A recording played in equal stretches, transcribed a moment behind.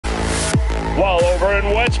While over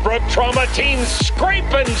in Westbrook, trauma teens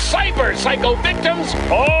scraping cyber psycho victims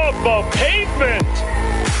off the pavement.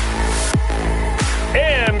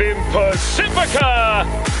 And in Pacifica,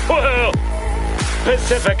 well,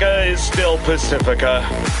 Pacifica is still Pacifica.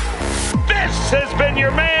 This has been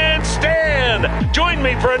your man, Stan. Join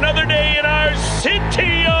me for another day in our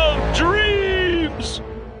city of dreams.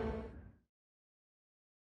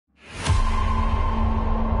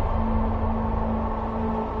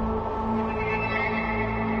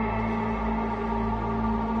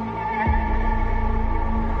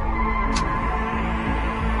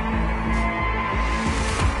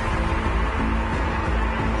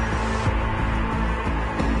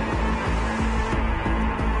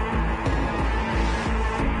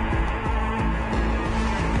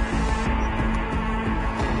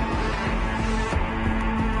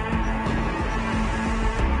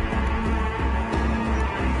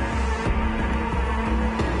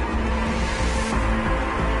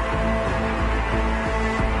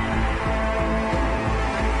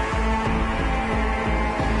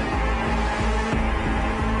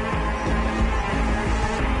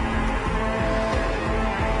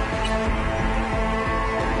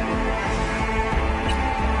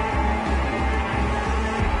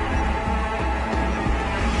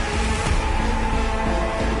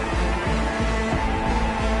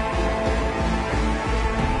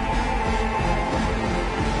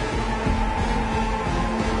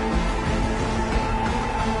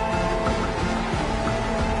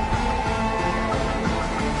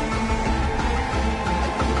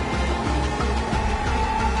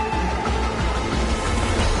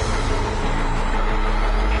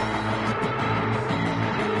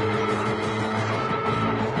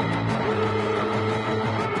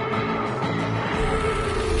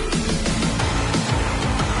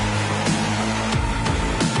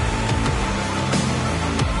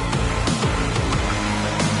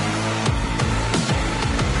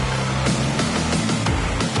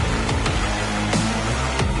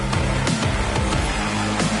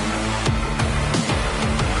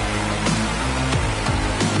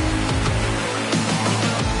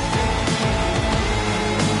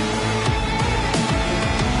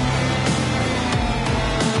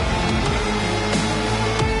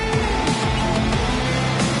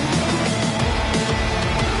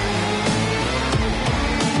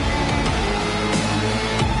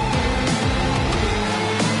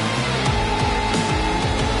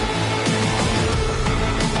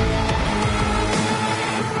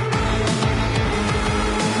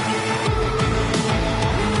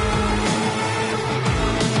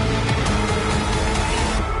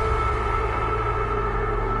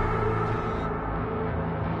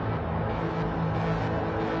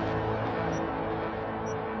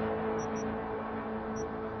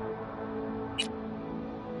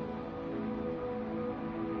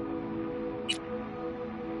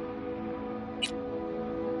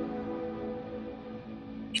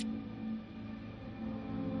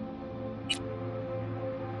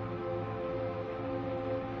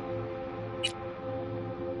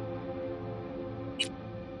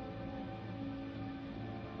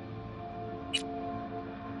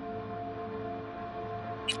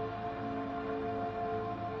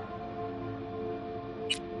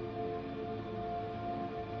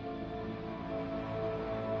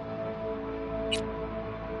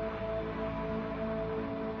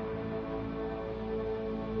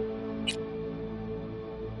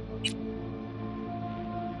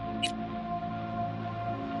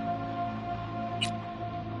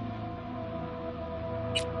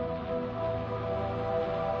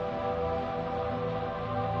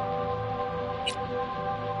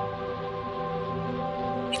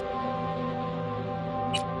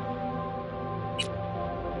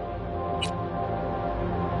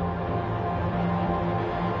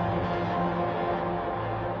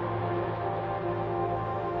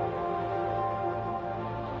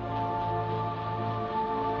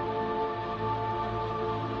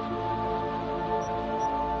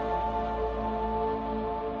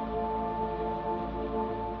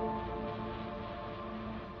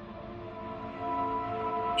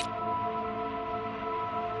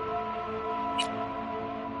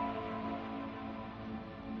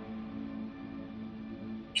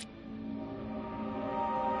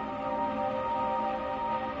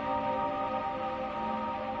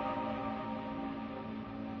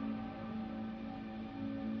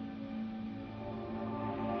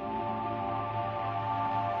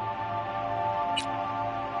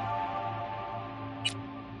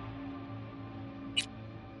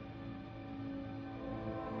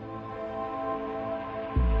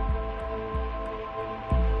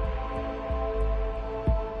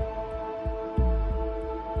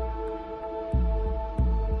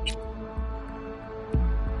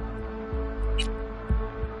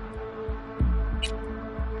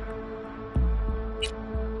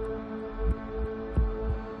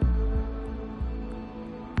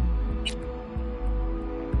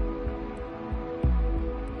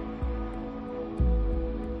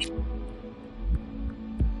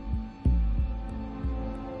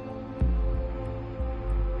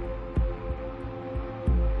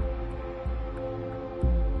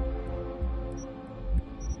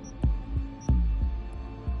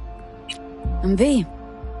 I'm V.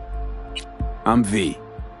 I'm V.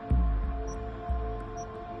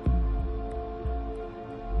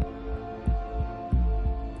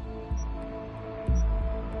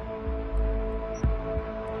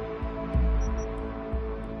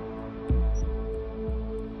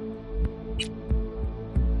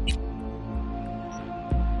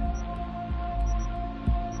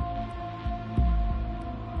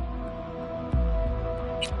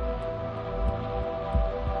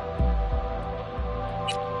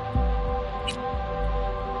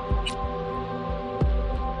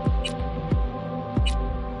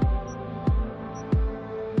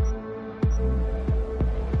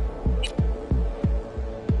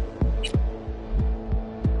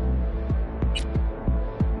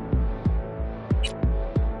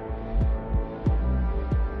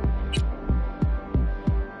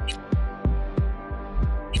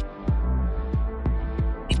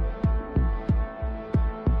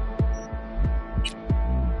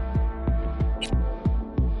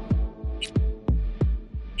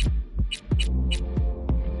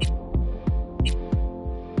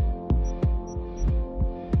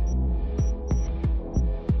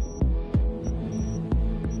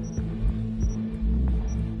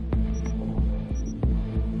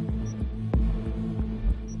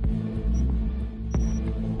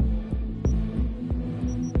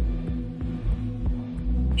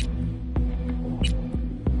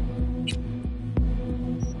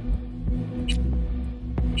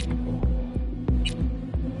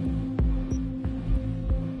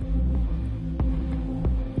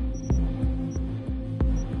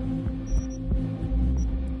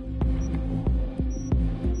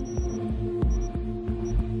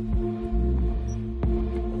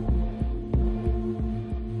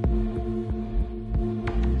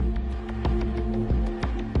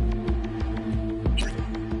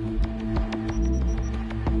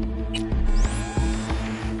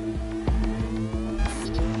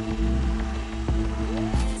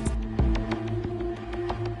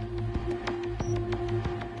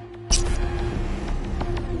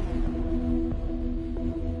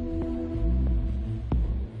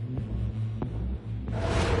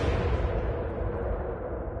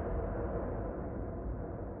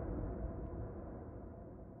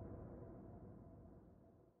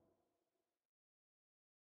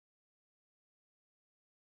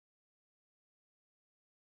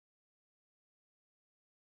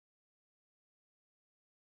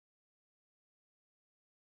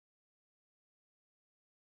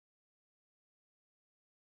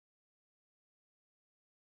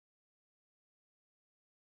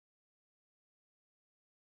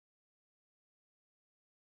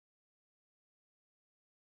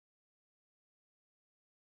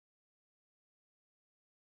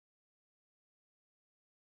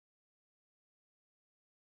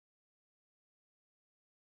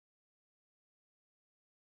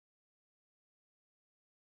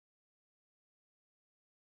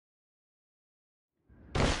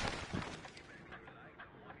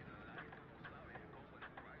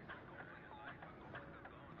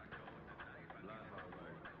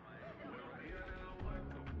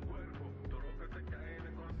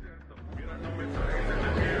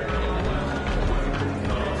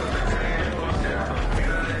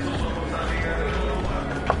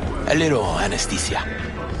 A little anesthesia.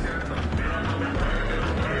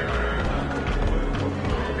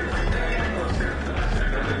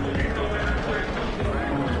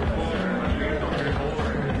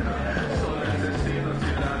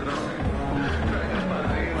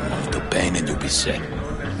 Move the pain and you'll be set.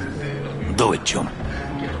 Do it, chum.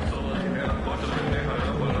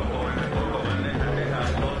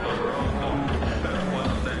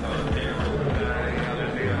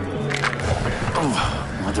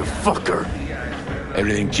 Motherfucker.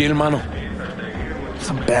 Everything chill, mano?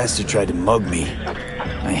 Some bastard tried to mug me.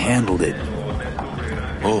 I handled it.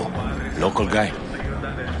 Oh, local guy.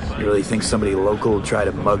 You really think somebody local will try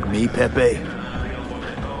to mug me, Pepe?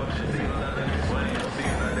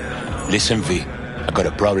 Listen, V, I got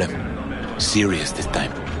a problem. Serious this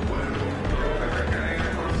time.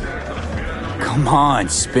 Come on,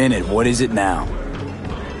 spin it. What is it now?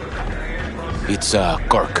 It's,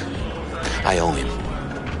 Kirk. I owe him.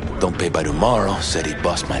 Don't pay by tomorrow, said he'd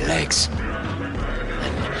bust my legs.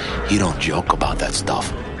 And he don't joke about that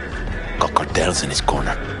stuff. Got cartels in his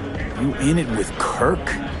corner. You in it with Kirk?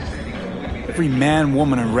 Every man,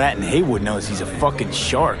 woman, and rat in Haywood knows he's a fucking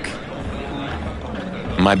shark.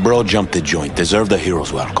 My bro jumped the joint, deserved a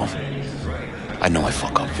hero's welcome. I know I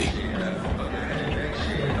fuck up, V.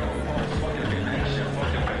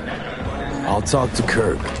 I'll talk to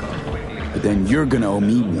Kirk, but then you're gonna owe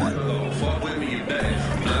me one.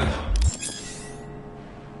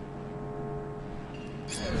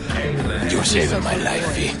 for saving my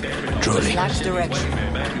life, V. Truly. Lacks direction.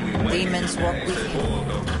 Demons walk with him.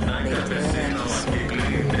 They tell us.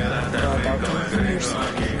 Without anything yourself.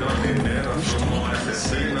 Wish to make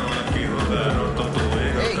peace.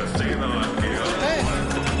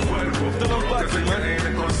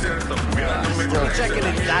 Still checking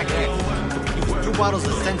it, Zach. 2 bottles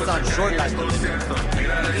of Sense on short last delivery.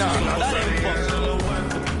 No, that ain't possible.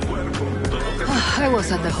 I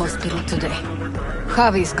was at the hospital today.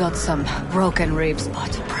 Javi's got some broken ribs,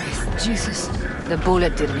 but praise Jesus, the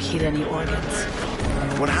bullet didn't hit any organs.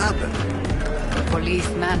 What happened? The police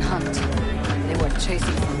manhunt. They were chasing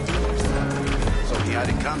some dealers. So he had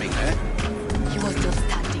it coming, eh? He was just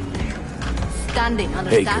standing there. Standing,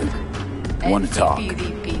 Hey, understand? wanna talk?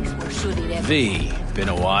 NCPD pigs were shooting everywhere. V, been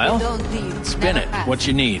a while? Don't leave. Spin Never it. pass. What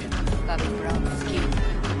you need? Javi brown skin.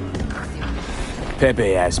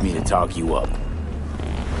 Pepe asked me to talk you up.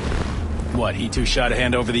 What, he too shy to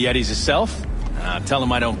hand over the Eddies himself? Tell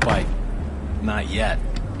him I don't bite. Not yet.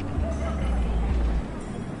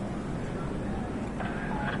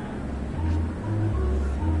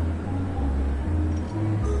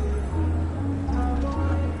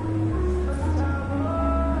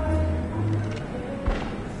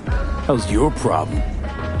 How's your problem?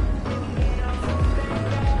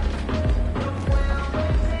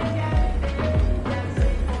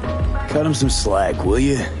 Cut him some slack, will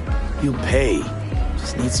you? He'll pay.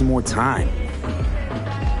 Just need some more time.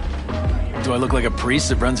 Do I look like a priest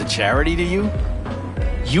that runs a charity to you?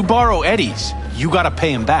 You borrow Eddies, you gotta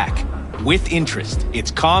pay him back. With interest. It's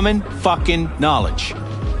common fucking knowledge.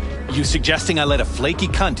 You suggesting I let a flaky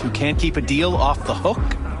cunt who can't keep a deal off the hook?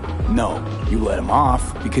 No, you let him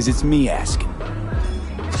off because it's me asking.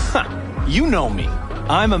 You know me.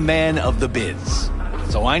 I'm a man of the biz.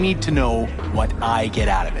 So I need to know what I get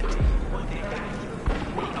out of it.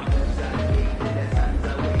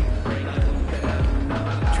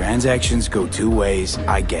 Transactions go 2 ways,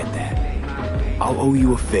 I get that. I'll owe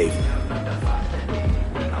you a favor.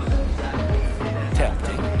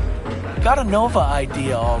 Tempting. Got a Nova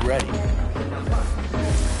idea already.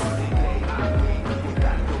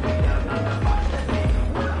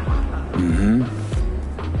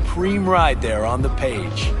 Preem ride there on the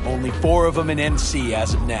page. Only 4 of them in NC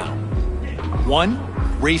as of now. 1,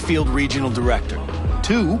 Rayfield Regional Director.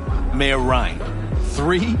 2, Mayor Ryan.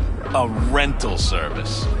 3, a rental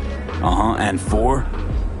service. And 4?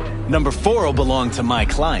 Number 4 will belong to my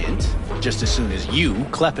client, just as soon as you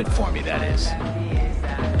clep it for me, that is.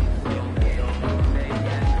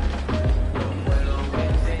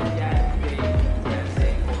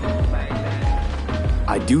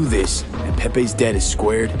 I do this, and Pepe's debt is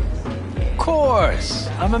squared. Of course.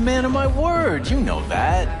 I'm a man of my word. You know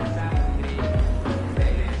that.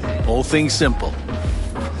 Whole thing's simple.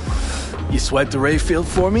 You swipe the Rayfield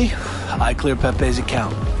for me, I clear Pepe's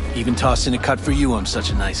account. Even toss in a cut for you, I'm such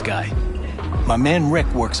a nice guy. My man Rick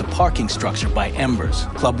works a parking structure by Embers,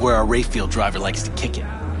 club where our Rayfield driver likes to kick it.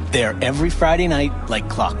 There every Friday night, like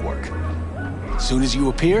clockwork. Soon as you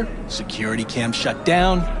appear, security cam shut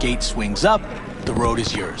down, gate swings up, the road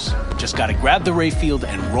is yours. Just gotta grab the Rayfield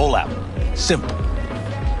and roll out. Simple.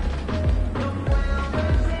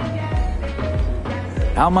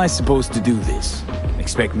 How am I supposed to do this?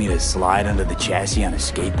 Expect me to slide under the chassis on a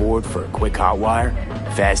skateboard for a quick hot wire?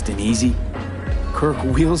 Fast and easy? Kirk,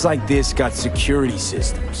 wheels like this got security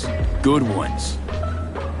systems. Good ones.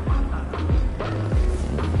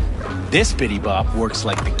 This bitty bop works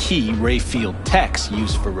like the key Rayfield techs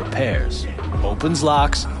use for repairs. Opens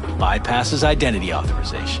locks, bypasses identity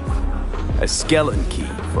authorization. A skeleton key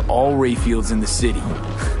for all Rayfields in the city.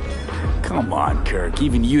 Come on, Kirk,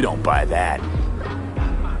 even you don't buy that.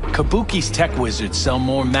 Kabuki's tech wizards sell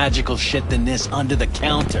more magical shit than this under the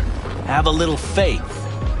counter. Have a little faith.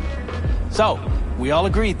 So, we all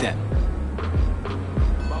agreed then.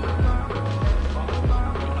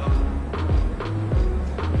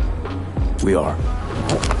 We are.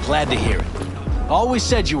 Glad to hear it. Always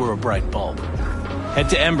said you were a bright bulb. Head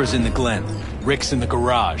to Embers in the Glen. Rick's in the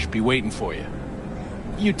garage, be waiting for you.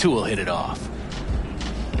 You two will hit it off.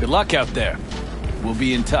 Good luck out there. We'll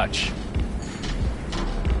be in touch.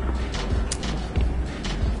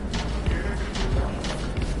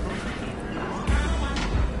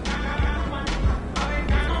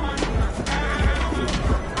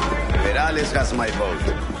 Perales has my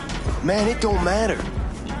vote. Man, it don't matter.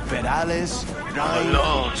 Perales, Ryan,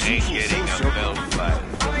 Alone ain't getting a milk fight.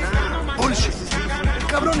 bullshit.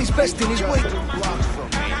 Cabron is best in his way.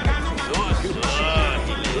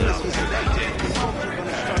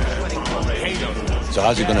 So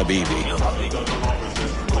how's it gonna be, V?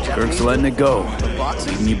 Kirk's letting it go.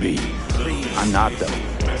 Leaving you be. I'm not, though.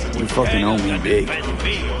 You fucking owe me big.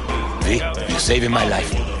 V, you're saving my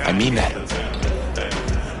life. I mean that.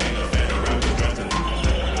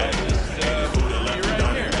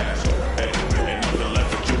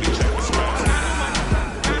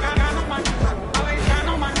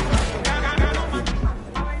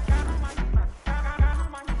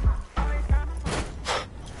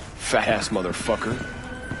 Fat-ass motherfucker.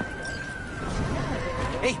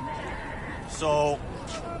 Hey, so...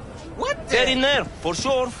 What the... Get in there, for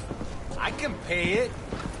sure. I can pay it.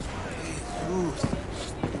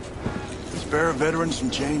 Spare a veteran some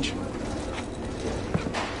change?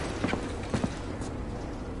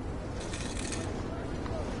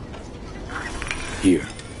 Here.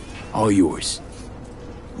 All yours.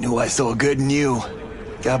 Knew I saw good in you.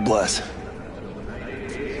 God bless.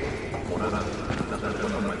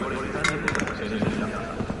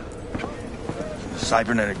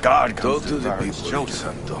 Cybernetic guard Go comes to the our people, shoulder.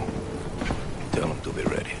 Santo. Tell them to be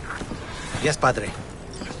ready. Yes, Padre.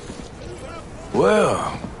 Well,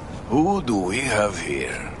 who do we have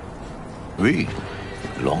here? We?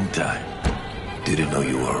 Long time. Didn't know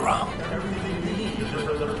you were around.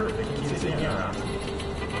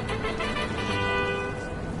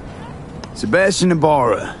 Sebastian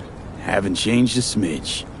Ibarra. Haven't changed a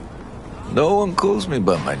smidge. No one calls me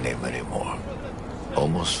by my name anymore.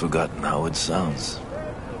 Almost forgotten how it sounds.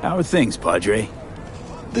 How are things, Padre?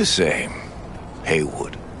 The same.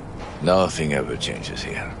 Haywood. Nothing ever changes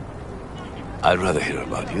here. I'd rather hear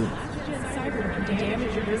about you.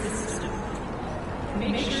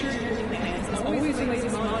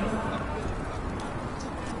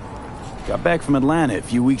 Got back from Atlanta a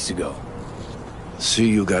few weeks ago. See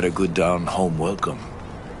you got a good down-home welcome.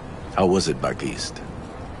 How was it back east?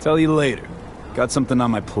 Tell you later. Got something on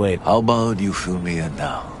my plate. How about you fill me in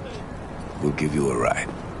now? We'll give you a ride.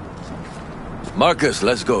 Marcus,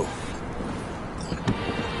 let's go.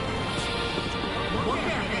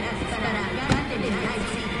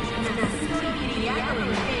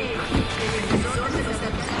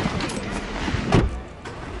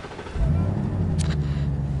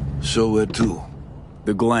 So where to?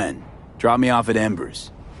 The Glen. Drop me off at Embers.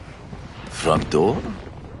 Front door?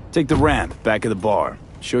 Take the ramp, back of the bar.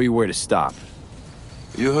 Show you where to stop.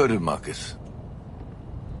 You heard it, Marcus.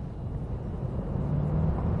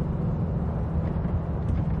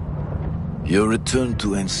 Your return to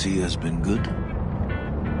NC has been good?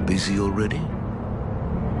 Busy already?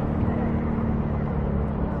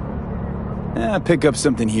 Pick up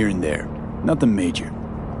something here and there. Nothing major.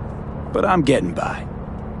 But I'm getting by.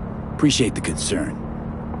 Appreciate the concern.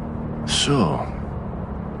 So,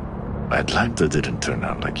 Atlanta didn't turn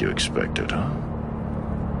out like you expected, huh?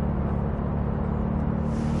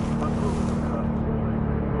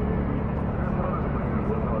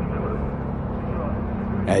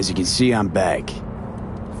 As you can see, I'm back. If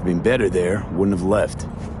I'd been better there, wouldn't have left.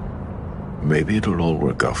 Maybe it'll all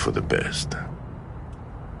work out for the best.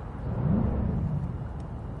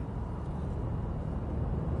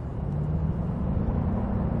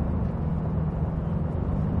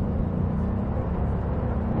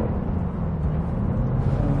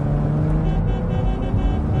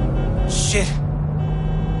 Shit.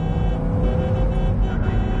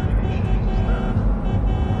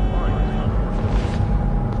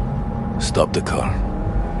 Stop the car.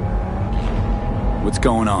 What's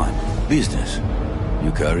going on? Business.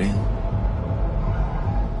 You carrying?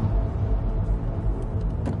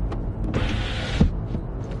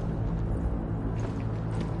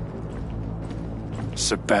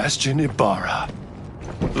 Sebastian Ibarra.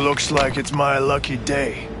 Looks like it's my lucky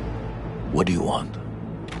day. What do you want?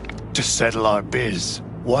 To settle our biz,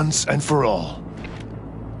 once and for all.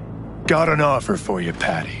 Got an offer for you,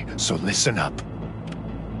 Patty, so listen up.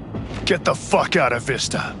 Get the fuck out of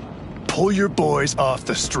Vista. Pull your boys off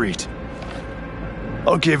the street.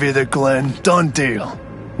 I'll give you the Glen, done deal.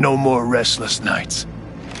 No more restless nights.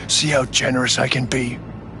 See how generous I can be?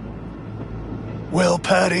 Well,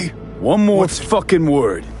 Patty? One more fucking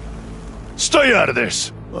word. Stay out of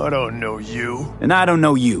this! I don't know you. And I don't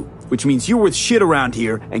know you, which means you're worth shit around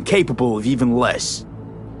here and capable of even less.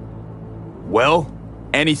 Well,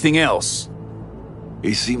 anything else?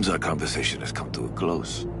 It seems our conversation has come to a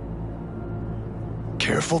close.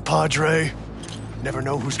 Careful, Padre. Never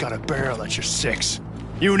know who's got a barrel at your six.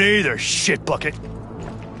 You neither, shit bucket.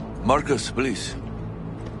 Marcus, please.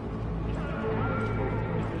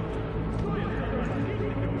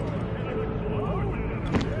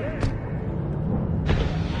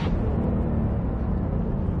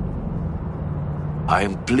 I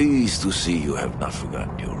am pleased to see you have not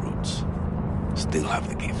forgotten your roots. Still have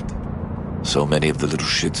the gift. So many of the little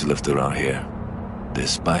shits left around here. Their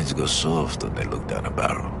spines go soft when they look down a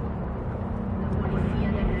barrel.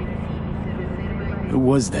 Who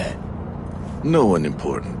was that? No one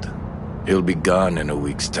important. He'll be gone in a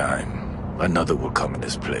week's time. Another will come in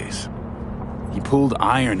his place. He pulled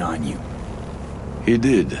iron on you. He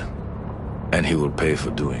did. And he will pay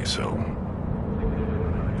for doing so.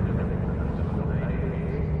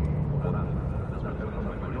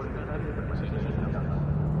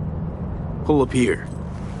 Pull up here.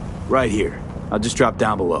 Right here. I'll just drop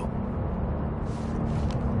down below.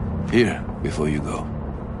 Here, before you go.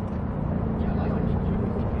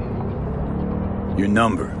 Your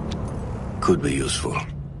number. Could be useful.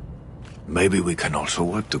 Maybe we can also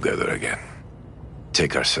work together again.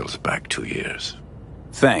 Take ourselves back 2 years.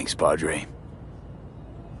 Thanks, Padre.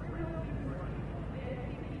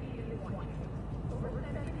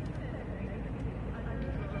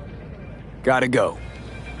 Gotta go.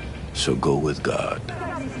 So go with God.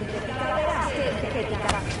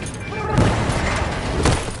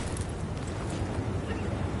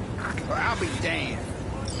 I'll be damned.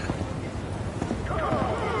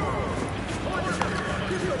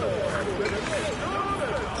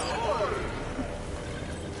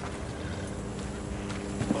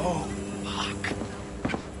 Oh, fuck.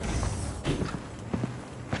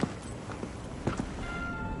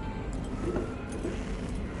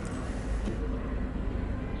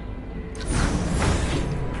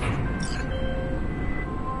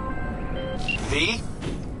 V?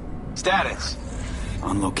 Status?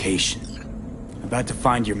 On location. About to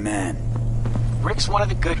find your man. Rick's one of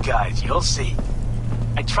the good guys, you'll see.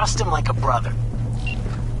 I trust him like a brother.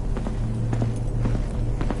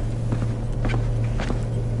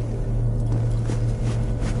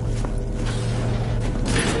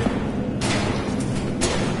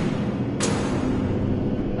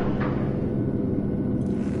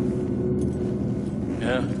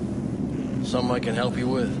 Yeah? Something I can help you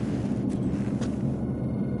with.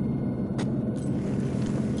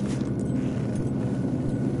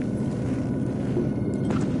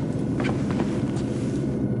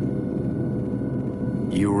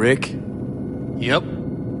 You Rick? Yep.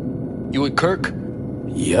 You with Kirk?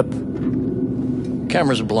 Yep.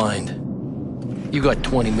 Cameras are blind. You got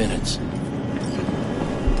 20 minutes.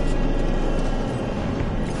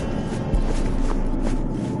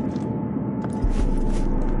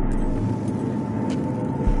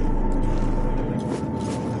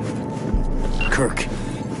 Kirk,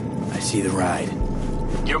 I see the ride.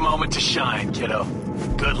 Your moment to shine, kiddo.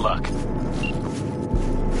 Good luck.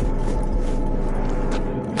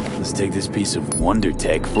 Let's take this piece of wonder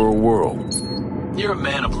tech for a whirl. You're a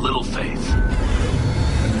man of little faith.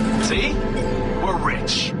 See? We're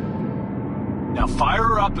rich. Now fire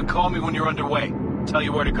her up and call me when you're underway. Tell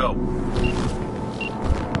you where to go.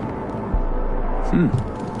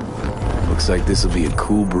 Looks like this'll be a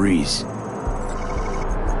cool breeze.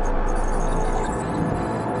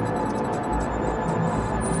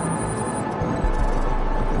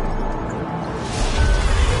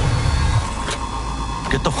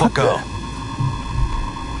 Get the fuck out.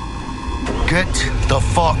 Get the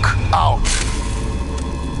fuck out.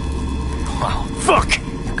 Wow. Fuck!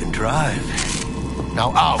 You can drive.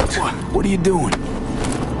 Now out. What are you doing?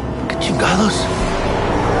 Que chingados?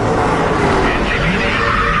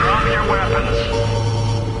 Drop your weapons.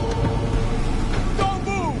 Don't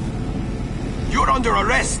move! You're under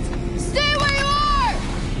arrest. Stay where you are!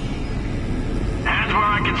 Hands where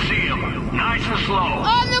I can see them. Nice and slow.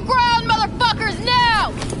 On the ground, motherfuckers, now!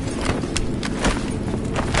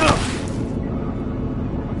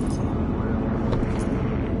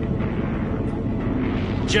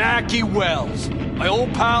 Jackie Wells, my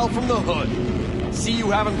old pal from the hood. See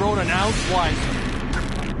you haven't grown an ounce wiser.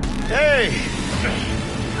 Hey!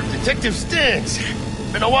 Detective Stintz.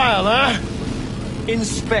 Been a while, huh?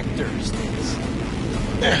 Inspector Stintz.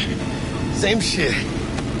 Same shit.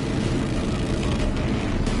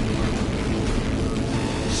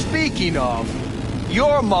 Speaking of,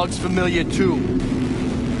 your mug's familiar too.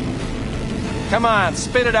 Come on,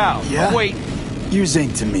 spit it out. Yeah? Oh, wait. Yours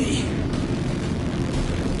ain't to me.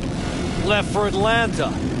 Left for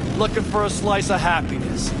Atlanta, looking for a slice of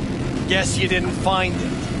happiness. Guess you didn't find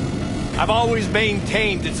it. I've always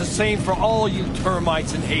maintained it's the same for all you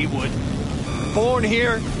termites in Haywood. Born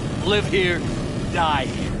here, live here, die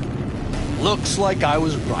here. Looks like I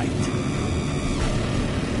was right.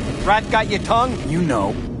 Rat got your tongue? You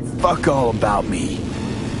know, fuck all about me.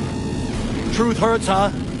 Truth hurts,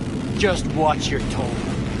 huh? Just watch your tone.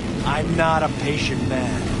 I'm not a patient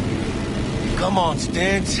man. Come on,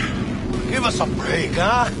 Stintz. Give us a break,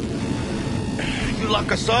 huh? You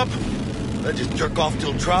lock us up, I just jerk off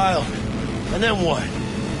till trial. And then what?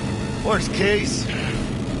 Worst case,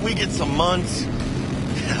 we get some months.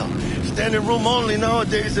 Hell, standing room only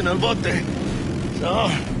nowadays in El Bote. No,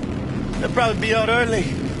 they'll probably be out early.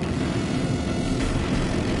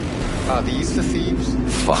 Are these the thieves?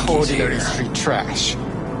 Fuck, Ordinary street trash.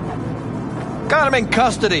 Got him in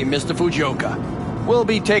custody, Mr. Fujioka. We'll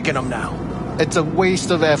be taking him now. It's a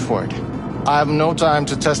waste of effort. I have no time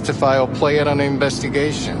to testify or play at an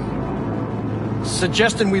investigation.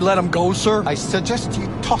 Suggesting we let him go, sir? I suggest you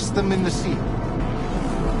toss them in the sea.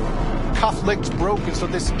 Cuff leg's broken so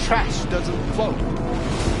this trash doesn't float.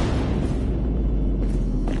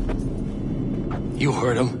 You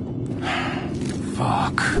heard him.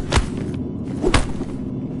 Fuck.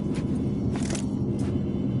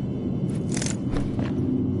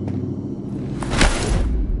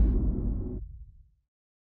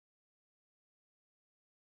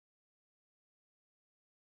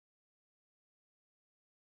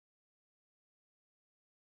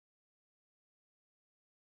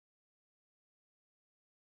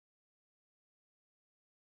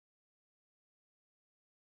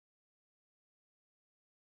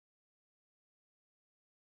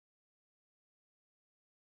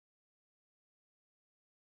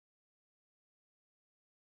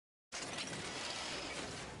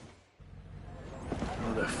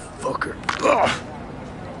 Motherfucker. Ugh.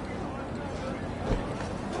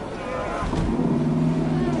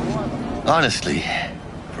 Honestly,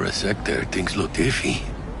 for a sec there, things looked iffy.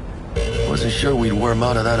 Wasn't sure we'd worm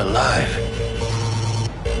out of that alive.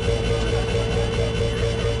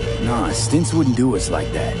 Nah, Stints wouldn't do us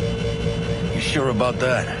like that. You sure about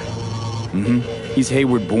that? Mm-hmm. He's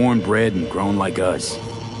Hayward born, bred, and grown like us.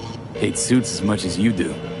 Hates suits as much as you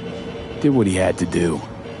do. Did what he had to do.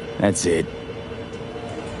 That's it.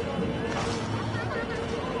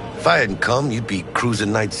 If I hadn't come, you'd be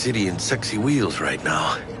cruising Night City in sexy wheels right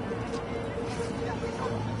now.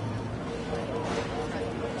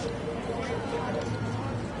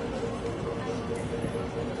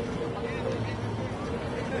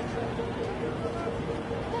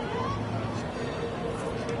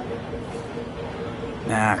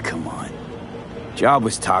 Nah, come on. Job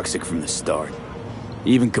was toxic from the start.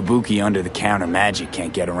 Even Kabuki under-the-counter magic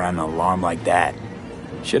can't get around an alarm like that.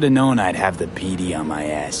 Should've known I'd have the PD on my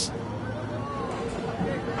ass.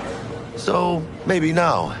 So, maybe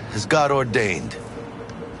now, as God ordained.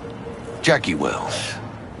 Jackie Wells.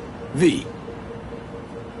 V.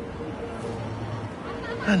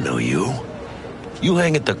 I know you. You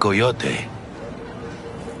hang at the Coyote.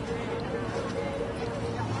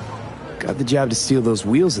 Got the job to steal those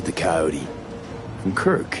wheels at the Coyote. From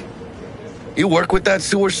Kirk. You work with that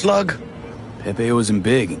sewer slug? Pepe wasn't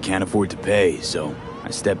big and can't afford to pay, so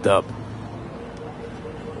I stepped up.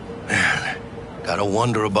 Man, gotta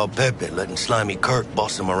wonder about Pepe letting slimy Kirk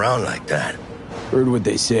boss him around like that. Heard what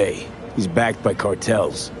they say. He's backed by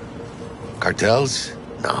cartels. Cartels?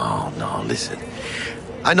 No, listen.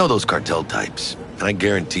 I know those cartel types, and I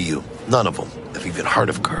guarantee you, none of them have even heard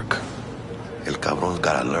of Kirk. El cabron's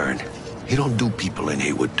gotta learn. He don't do people in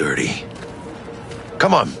Haywood dirty.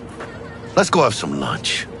 Come on, let's go have some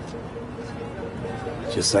lunch.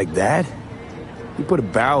 Just like that? You put a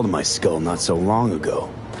barrel to my skull not so long ago.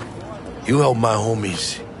 You help my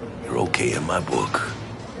homies, you're okay in my book.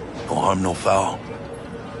 No harm, no foul.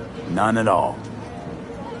 None at all.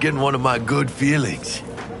 Getting one of my good feelings.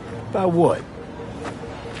 About what?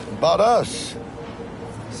 About us.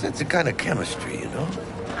 Sense a kind of chemistry, you know?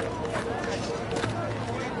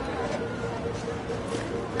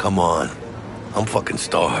 Come on. I'm fucking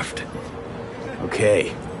starved.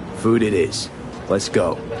 Okay, food it is. Let's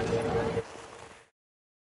go.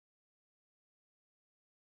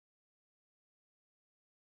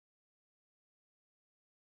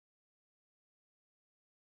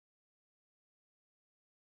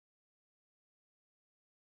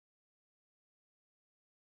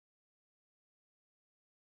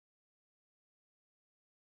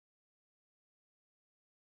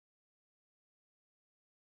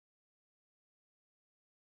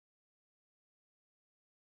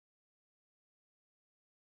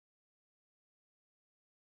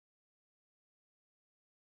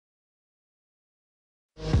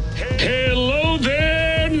 Hello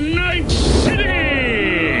there, Night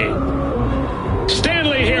City!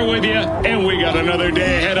 Stanley here with you, and we got another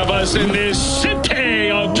day ahead of us in this city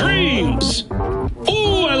of dreams.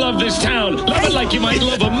 Ooh, I love this town. Love it like you might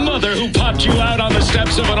love a mother who popped you out on the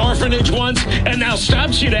steps of an orphanage once and now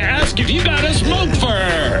stops you to ask if you got a smoke for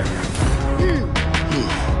her.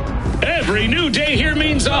 Every new day here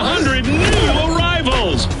means 100 new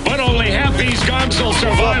arrivals, but only half these gonks will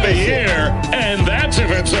survive a year, and that's if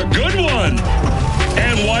it's a good one.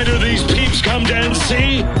 And why do these peeps come to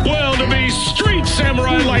NC? Well, to be street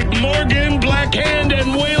samurai like Morgan, Blackhand,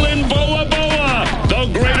 and Waylon Boa Boa. The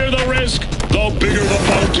greater the risk, the bigger the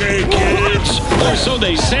bounty, kids. Or so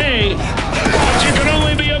they say. But you can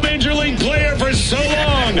only be a major league player for so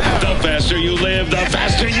long. The faster you live, the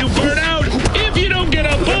faster you burn out. If you don't get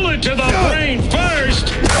a bullet to the brain first.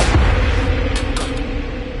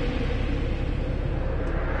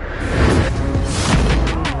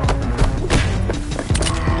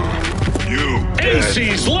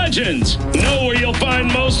 AC's Legends! Know where you'll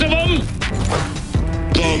find most of them?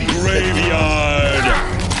 The graveyard!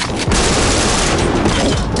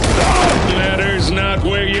 Matters not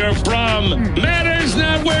where you're from. Matters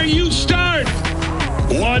not where you start.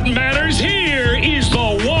 What matters here is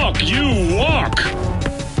the walk you walk.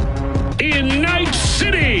 In Night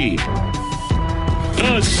City!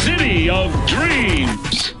 The city of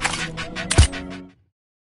dreams!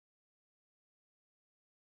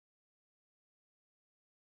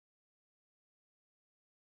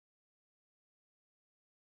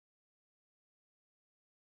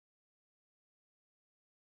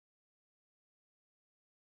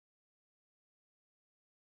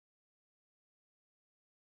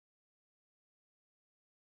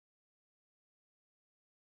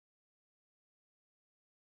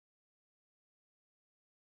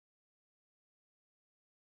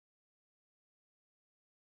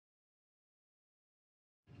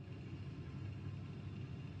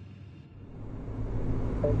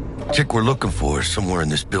 Chick we're looking for is somewhere in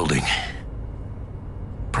this building.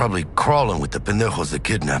 Probably crawling with the pendejos that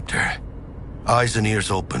kidnapped her. Eyes and ears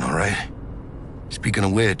open, all right? Speaking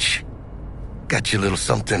of which, got you a little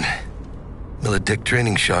something. Militech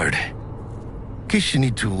training shard. In case you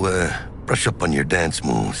need to, brush up on your dance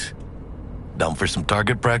moves. Down for some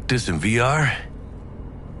target practice in VR?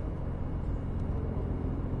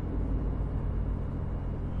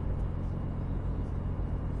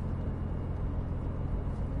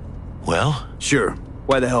 Well? Sure.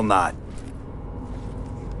 Why the hell not?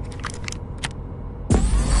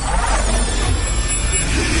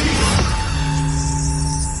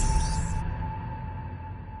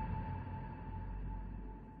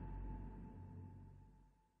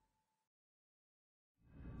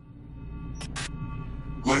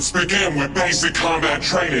 Let's begin with basic combat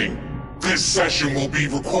training. This session will be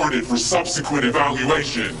recorded for subsequent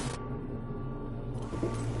evaluation.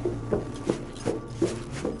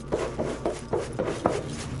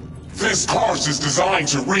 This course is designed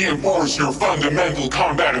to reinforce your fundamental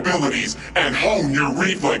combat abilities and hone your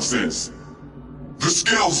reflexes. The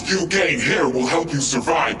skills you gain here will help you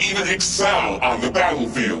survive, even excel on the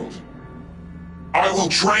battlefield. I will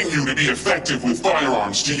train you to be effective with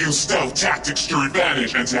firearms, to use stealth tactics to your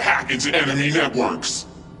advantage, and to hack into enemy networks.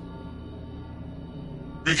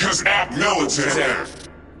 Because at Militech...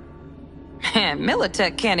 Man,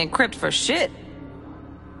 Militech can't encrypt for shit.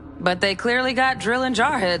 But they clearly got drill and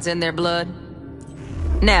jarheads in their blood.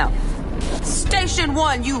 Now, Station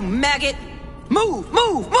 1, you maggot! Move,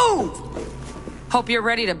 move, move! Hope you're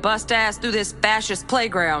ready to bust ass through this fascist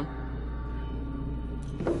playground.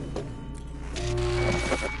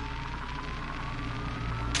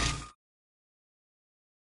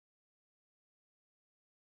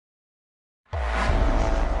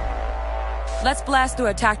 Let's blast through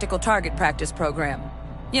a tactical target practice program.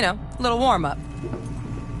 You know, a little warm-up.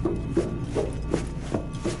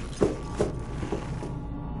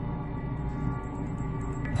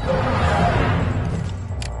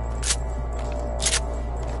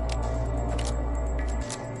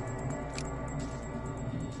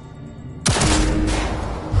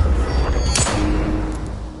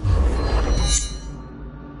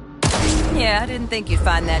 Yeah, I didn't think you'd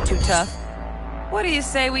find that too tough. What do you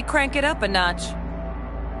say we crank it up a notch?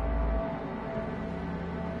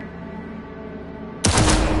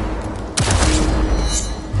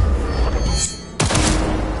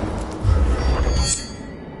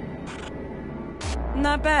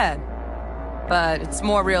 Not bad. But it's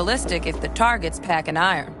more realistic if the target's packing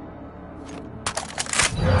iron.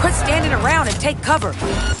 Quit standing around and take cover!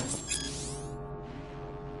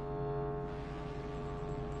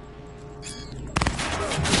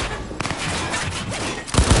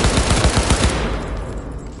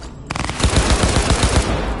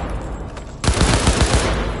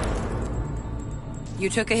 You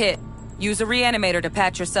took a hit. Use a reanimator to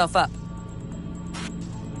patch yourself up.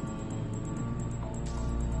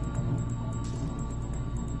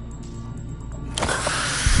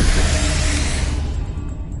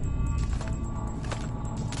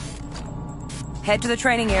 Head to the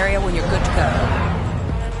training area when you're good to go.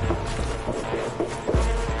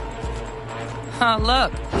 Oh,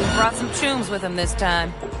 look. He brought some chooms with him this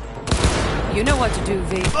time. You know what to do,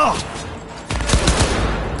 V. Oh.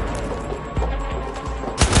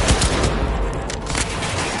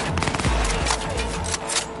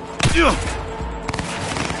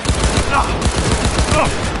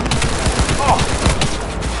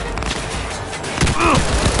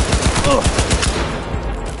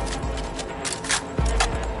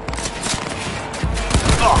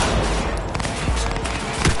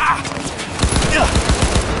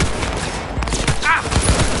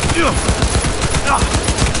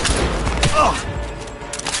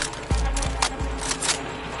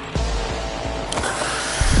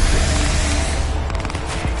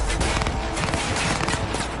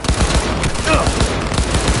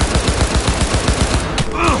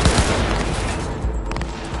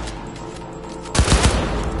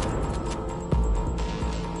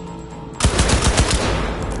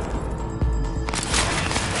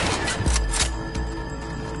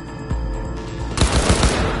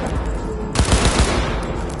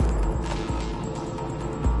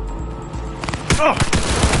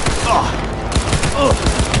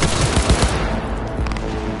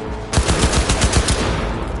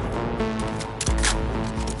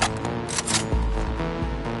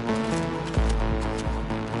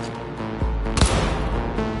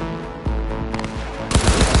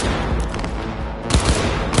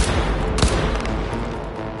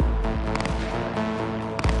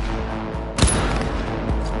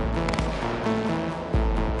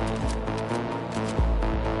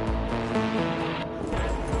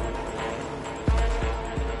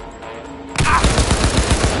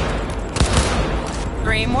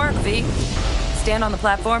 Dream work, V. Stand on the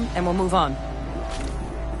platform and we'll move on.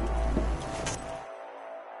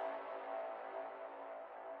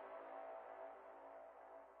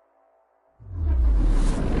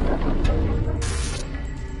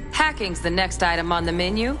 Hacking's the next item on the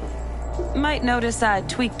menu. Might notice I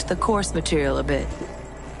tweaked the course material a bit.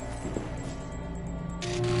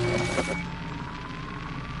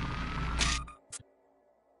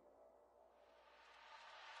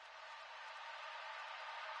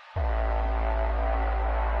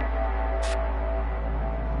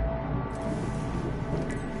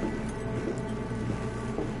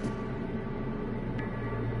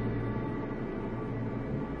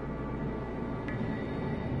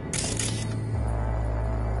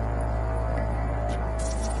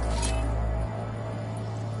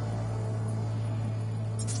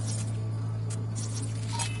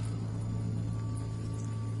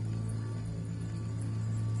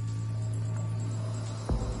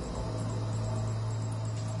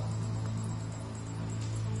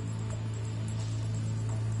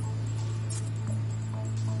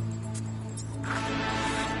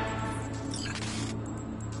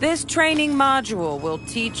 This training module will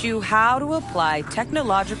teach you how to apply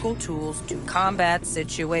technological tools to combat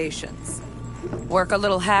situations. Work a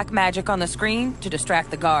little hack magic on the screen to distract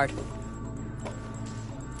the guard.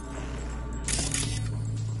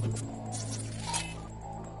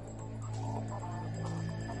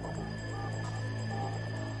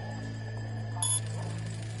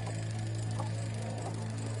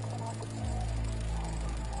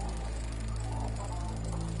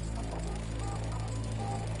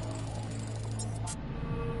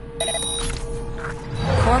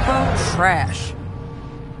 Trash.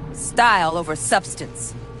 Style over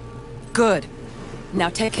substance. Good. Now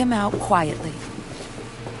take him out quietly.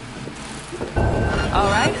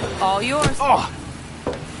 All right, all yours. Oh.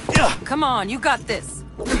 Yeah. Come on, you got this.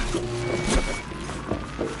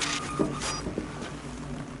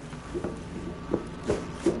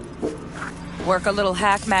 Work a little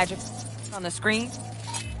hack magic on the screen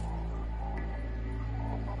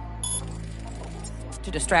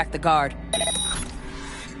to distract the guard.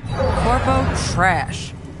 Corpo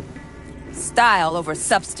trash. Style over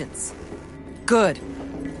substance. Good.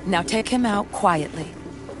 Now take him out quietly.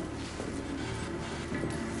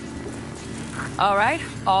 All right,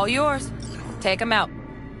 all yours. Take him out.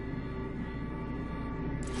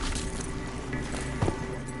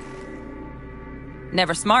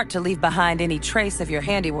 Never smart to leave behind any trace of your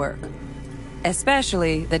handiwork.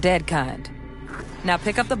 Especially the dead kind. Now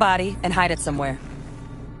pick up the body and hide it somewhere.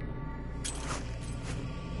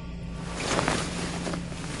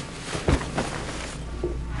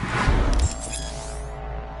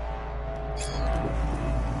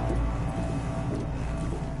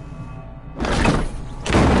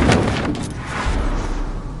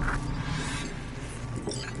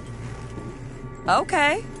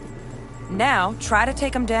 Okay. Now, try to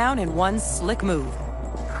take him down in one slick move.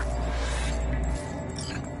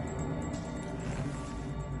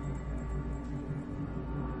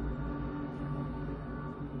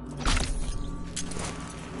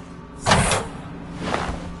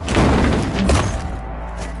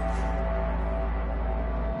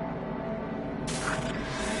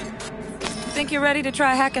 Think Think you're ready to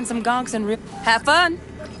try hacking some gonks and have fun?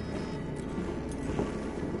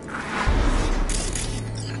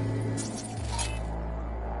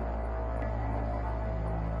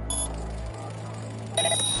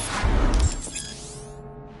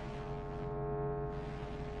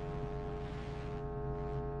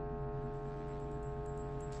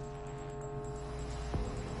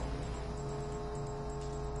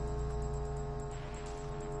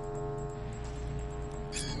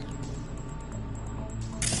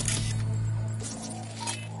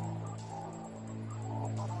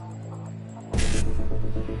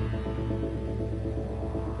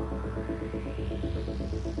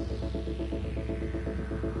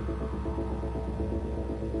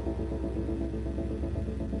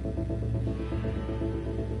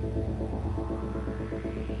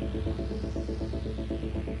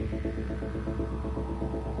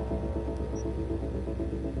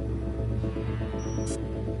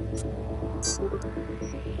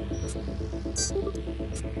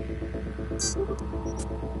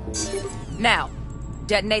 Now,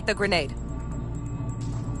 detonate the grenade.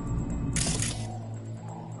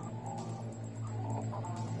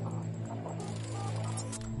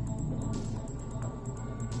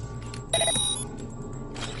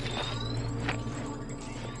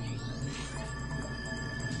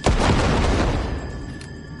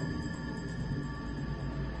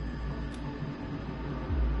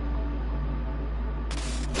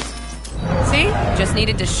 See? Just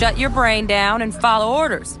needed to shut your brain down and follow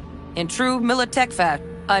orders. In true Militech fashion,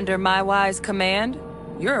 under my wise command,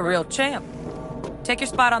 you're a real champ. Take your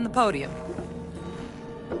spot on the podium.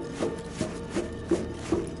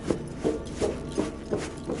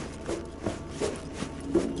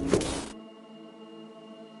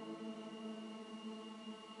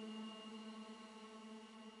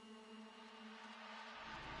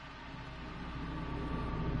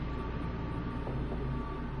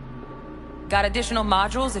 Got additional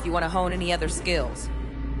modules if you want to hone any other skills.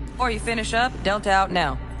 Or you finish up, Delta out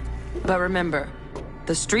now. But remember,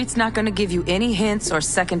 the street's not gonna give you any hints or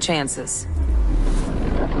second chances.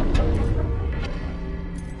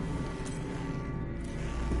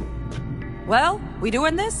 Well, we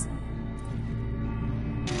doing this?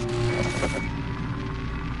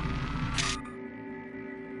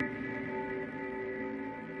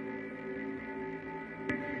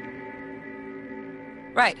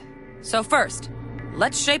 Right. So first,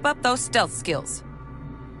 let's shape up those stealth skills.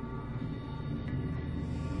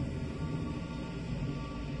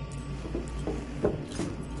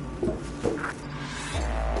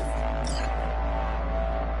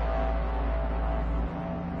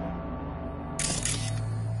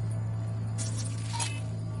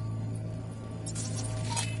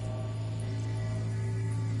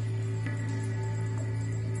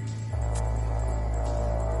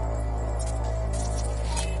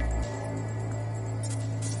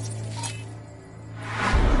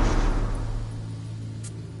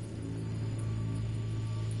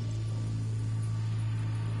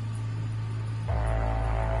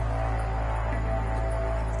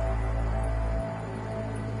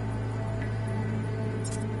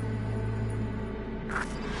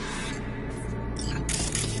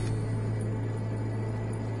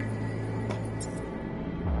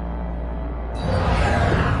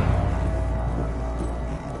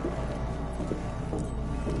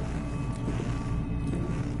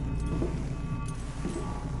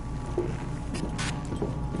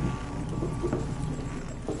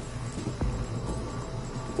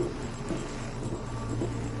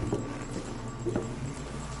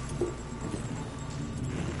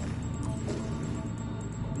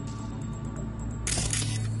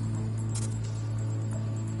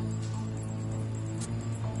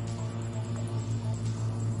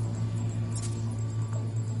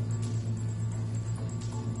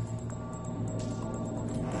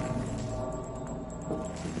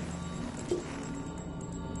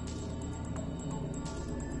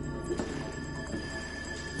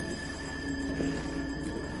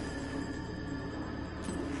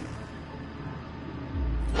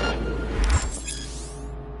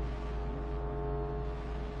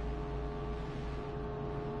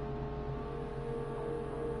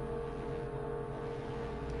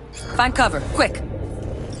 Find cover, quick.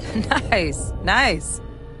 Nice, nice.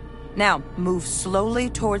 Now, move slowly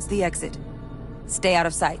towards the exit. Stay out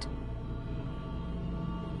of sight.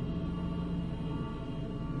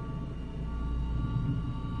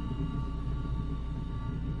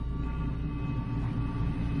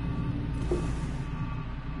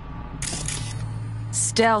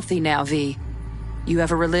 Stealthy now, V. You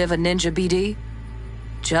ever relive a ninja BD?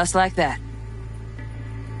 Just like that.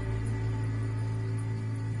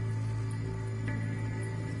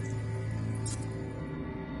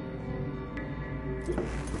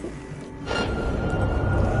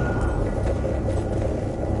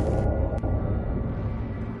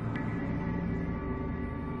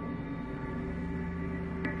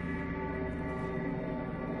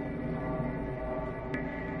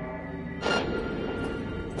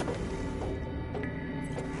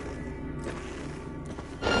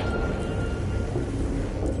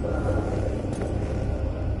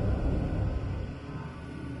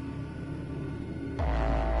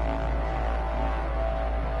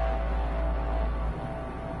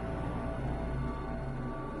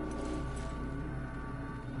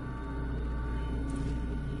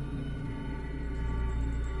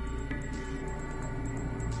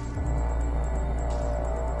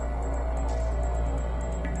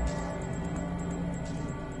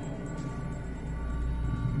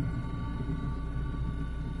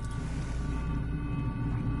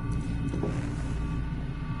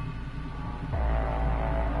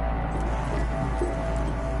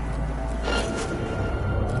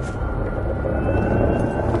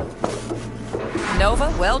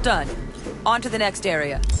 Nova, well done. On to the next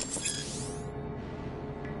area.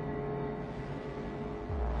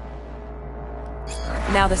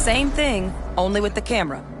 Now the same thing, only with the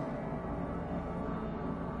camera.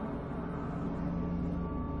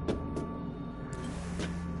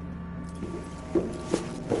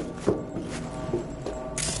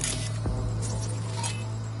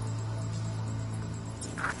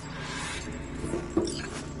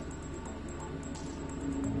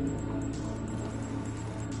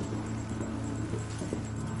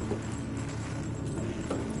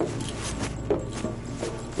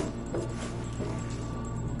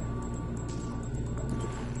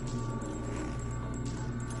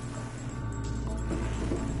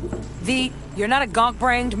 V, you're not a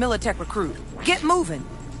gonk-brained Militech recruit. Get moving.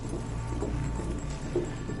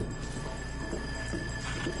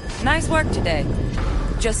 Nice work today.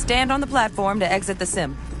 Just stand on the platform to exit the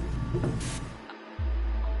sim.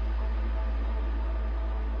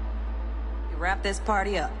 You wrap this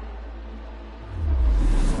party up.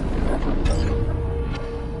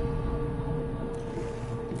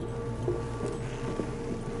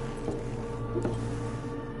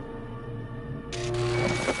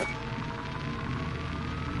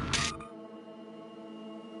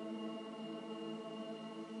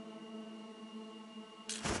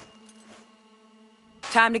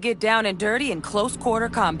 Time to get down and dirty in close quarter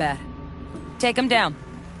combat. Take him down.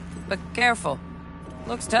 But careful.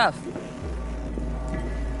 Looks tough.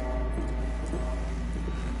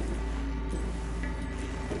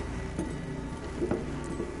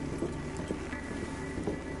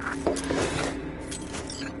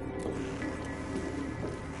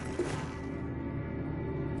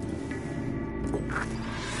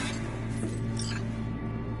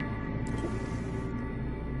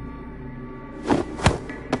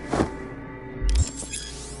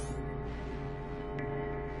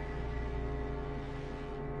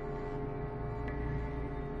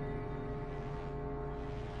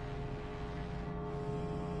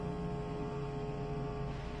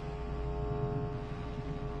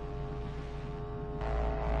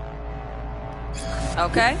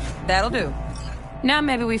 Okay, that'll do. Now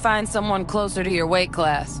maybe we find someone closer to your weight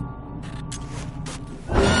class.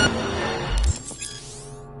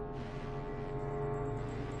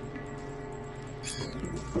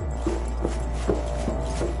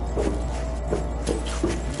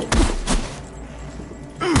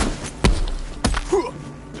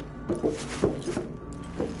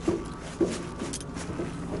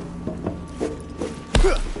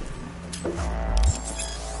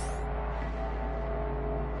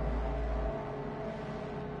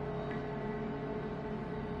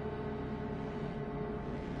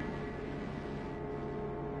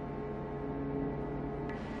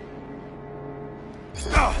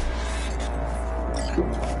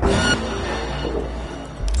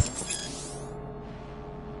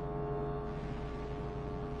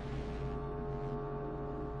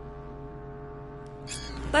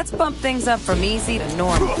 Let's bump things up from easy to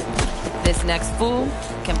normal. This next fool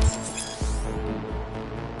can...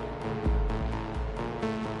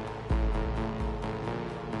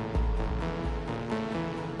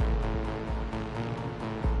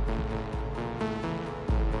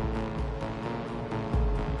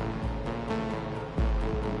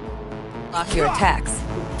 Lock your attacks.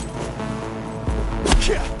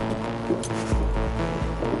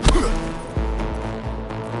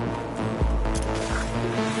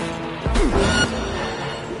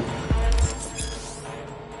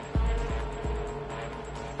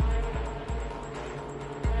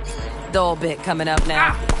 Dull bit coming up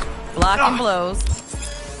now. Blocking blows.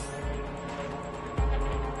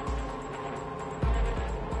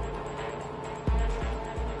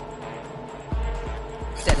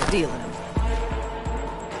 stealing them.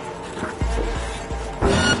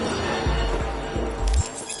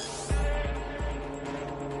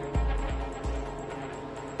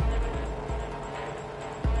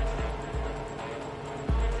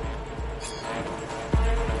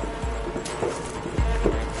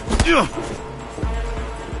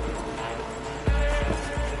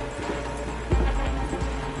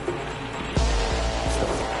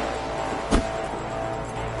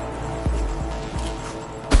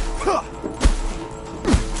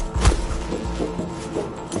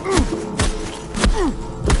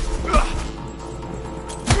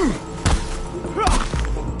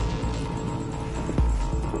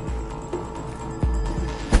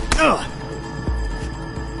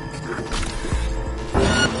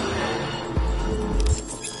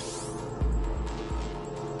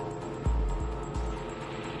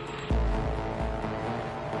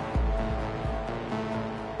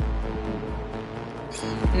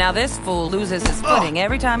 Now this fool loses his footing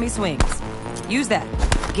every time he swings. Use that.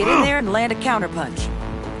 Get in there and land a counterpunch.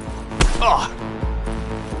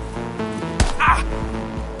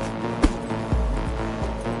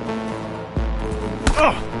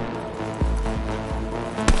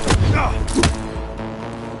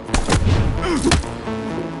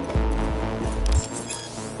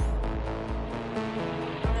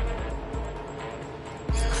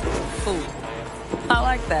 Fool. I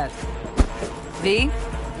like that. V,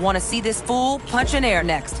 want to see this fool punch in air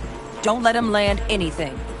next. Don't let him land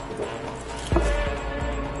anything.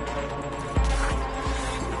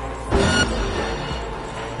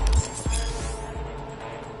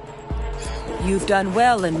 You've done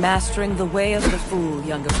well in mastering the way of the fool,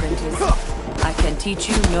 young apprentice. I can teach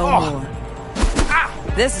you no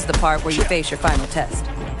more. This is the part where you face your final test.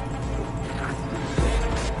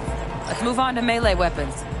 Let's move on to melee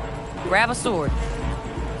weapons. Grab a sword.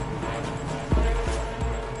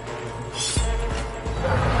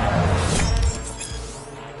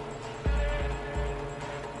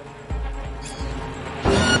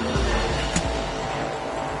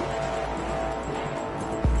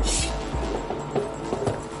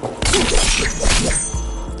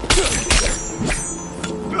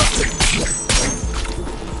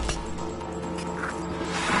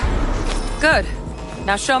 Good.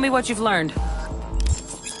 Now show me what you've learned.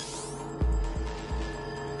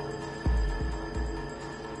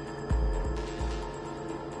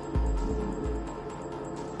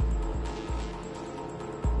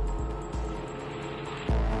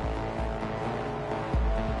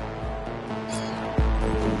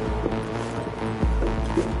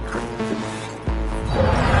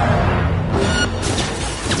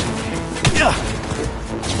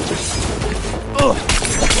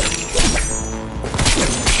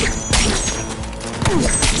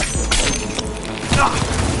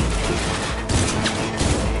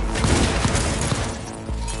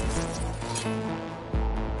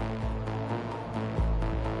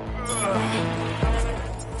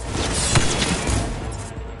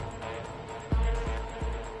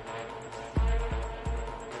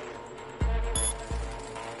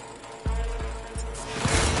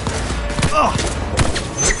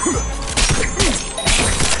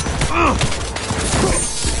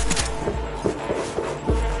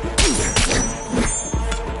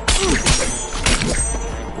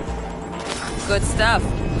 Good stuff.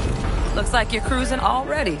 Looks like you're cruising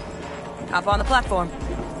already. Hop on the platform.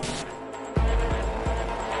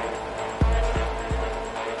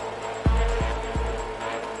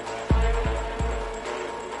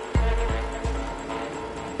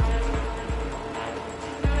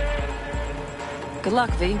 Good luck,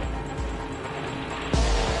 V.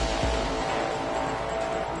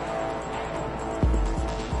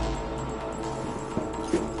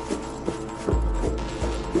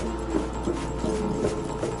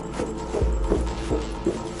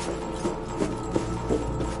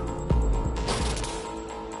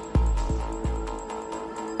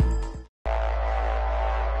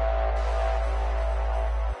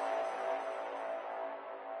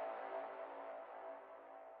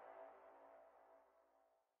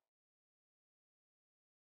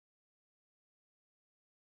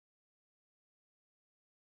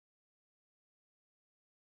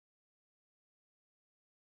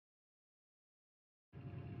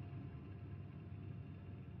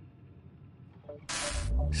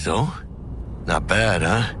 So? Not bad,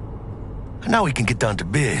 huh? Now we can get down to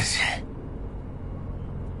biz.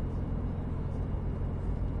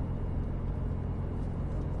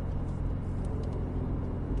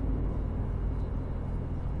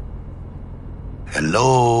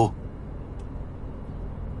 Hello?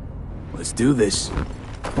 Let's do this.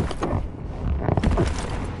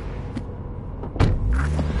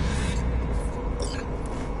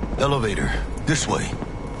 Elevator. This way.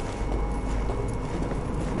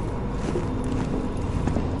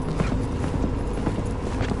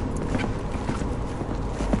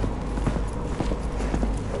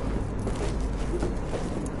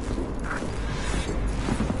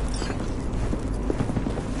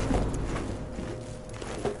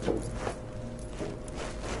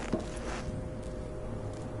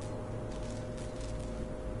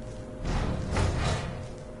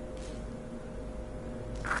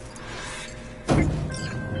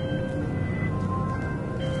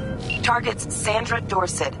 Target's Sandra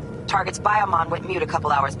Dorset. Target's biomon went mute a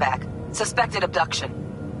couple hours back. Suspected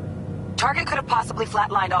abduction. Target could have possibly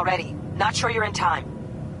flatlined already. Not sure you're in time.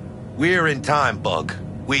 We're in time, Bug.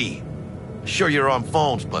 We. Sure you're on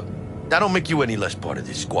phones, but that don't make you any less part of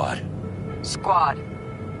this squad. Squad.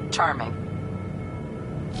 Charming.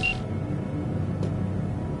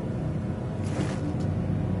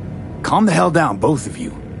 Calm the hell down, both of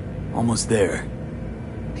you. Almost there.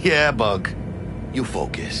 Yeah, Bug. You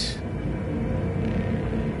focus.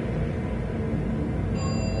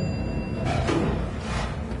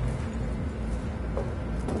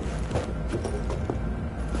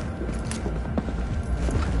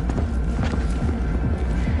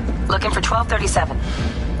 Looking for 1237.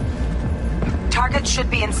 Target should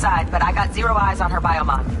be inside, but I got 0 eyes on her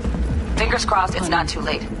biomon. Fingers crossed it's not too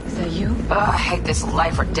late. Is that you? Ugh, I hate this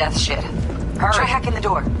life or death shit. Hurry. Try hacking the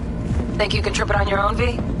door. Think you can trip it on your own,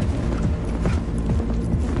 V?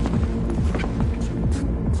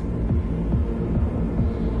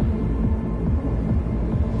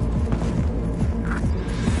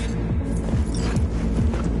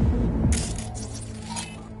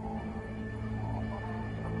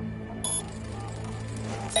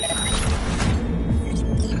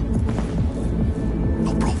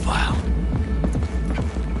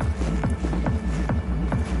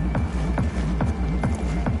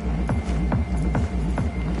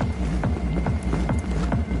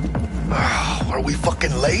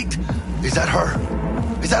 Late? Is that her?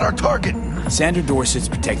 Is that our target? Sandra Dorset's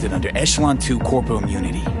protected under Echelon 2 corporal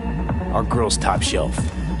immunity. Our girl's top shelf.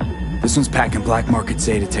 This one's packing black market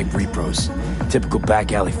Zetatech repros. Typical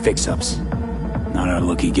back alley fix-ups. Not our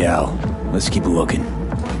lucky gal. Let's keep looking.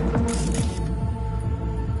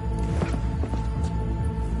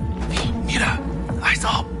 Mira, eyes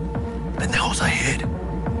up. Pendejos ahead.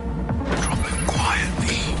 Drop it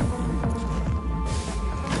quietly.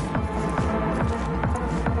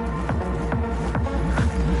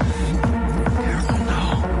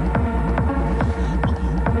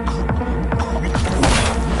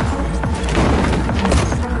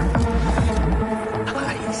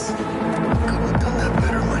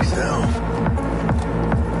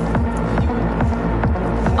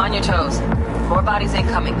 On your toes. More bodies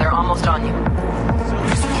incoming. They're almost on you.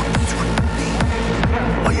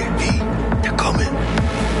 Oh yeah, D. They're coming.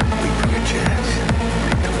 Wait for your chance.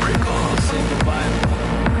 Take the brick off. Say goodbye.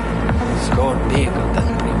 Skor bego da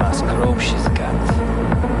prima skroši zgat.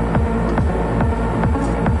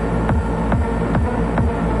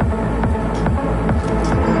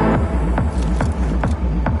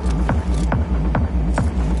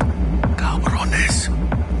 Cabrones.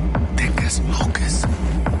 Dicas locas.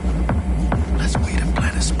 Let's wait and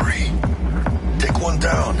plan a spree. Take one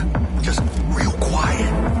down. Just real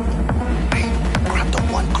quiet. Hey, grab the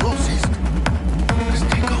one closest. Let's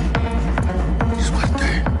take him.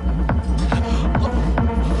 Suerte.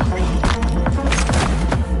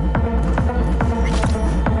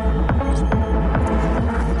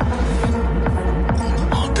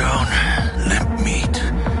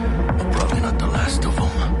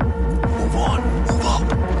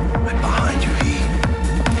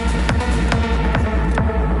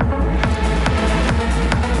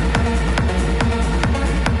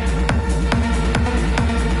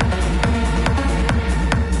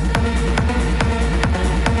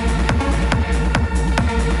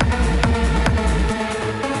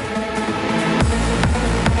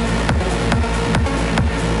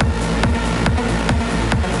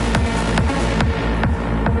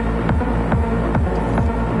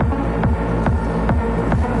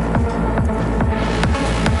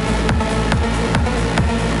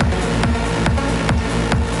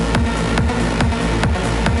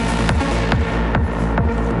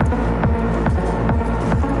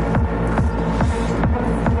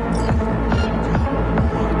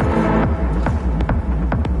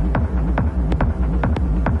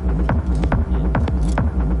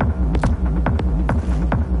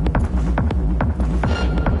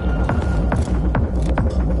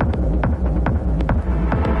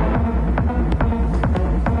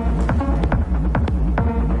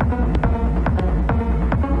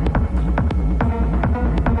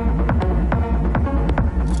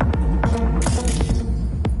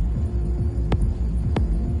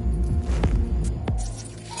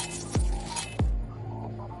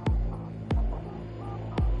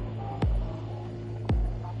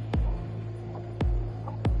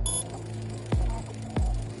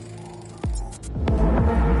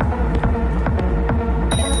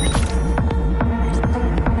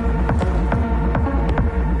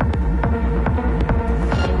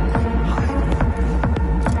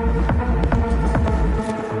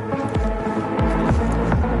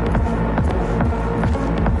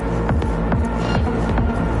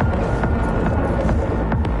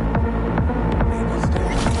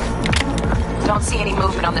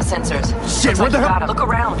 on the sensors. Shit, where the hell? Gotta look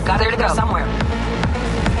around. Got to go somewhere.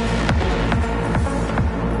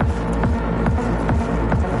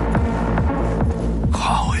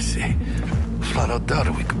 How is it? Flat out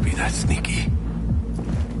doubted we could be that sneaky.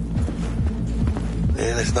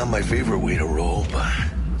 And it's not my favorite way to roll, but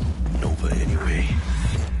Nova anyway.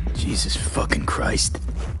 Jesus fucking Christ.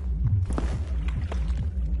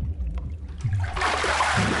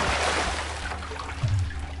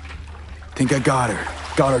 Think I got her.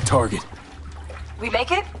 Got our target. We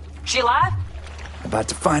make it? She alive? About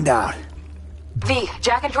to find out. V,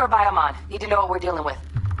 jack into our biomon. Need to know what we're dealing with.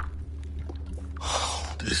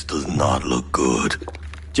 This does not look good.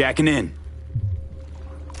 Jacking in.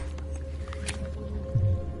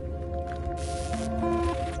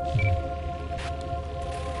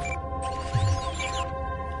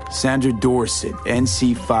 Sandra Dorset,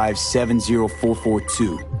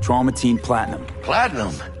 NC570442. Traumatine Platinum.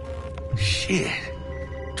 Platinum? Shit.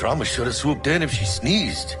 Trauma should have swooped in if she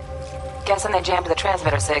sneezed. Guessing they jammed the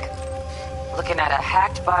transmitter, Sig. Looking at a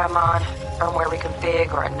hacked biomon, firmware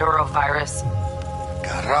reconfig, or a neurovirus.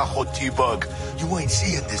 Carajo, T-Bug. You ain't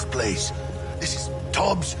seeing this place. This is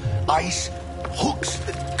tubs, ice, hooks,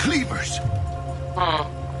 and cleavers.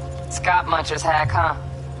 Scott Muncher's hack, huh?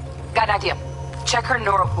 Got an idea. Check her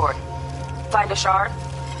neural cord. Find a shard?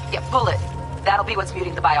 Yeah, pull it. That'll be what's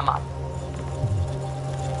muting the biomon.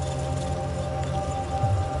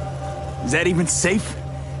 Is that even safe?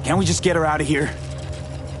 Can't we just get her out of here?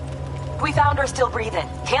 We found her still breathing.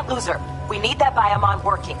 Can't lose her. We need that biomon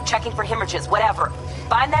working, checking for hemorrhages, whatever.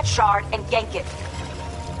 Find that shard and yank it.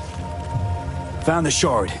 Found the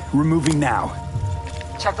shard. Removing now.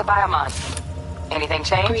 Check the biomon. Anything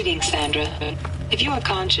change? Greetings, Sandra. If you are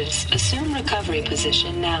conscious, assume recovery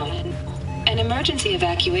position now. An emergency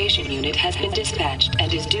evacuation unit has been dispatched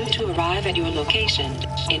and is due to arrive at your location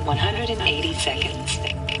in 180 seconds.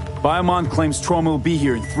 Biomon claims trauma will be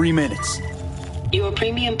here in 3 minutes. Your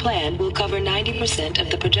premium plan will cover 90%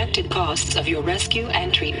 of the projected costs of your rescue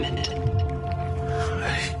and treatment.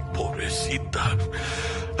 Ay, pobrecita.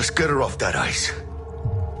 Let's get her off that ice.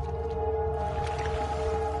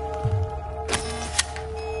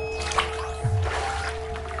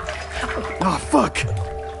 Oh, fuck!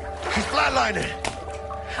 She's flatlining.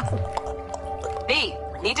 B,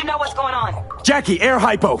 need to know what's going on. Jackie, air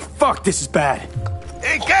hypo! Fuck, this is bad.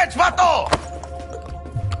 Hey, catch, vato!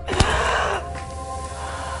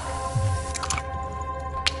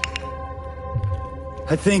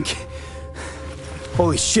 I think...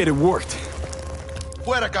 Holy shit, it worked.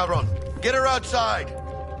 Fuera, cabrón. Get her outside.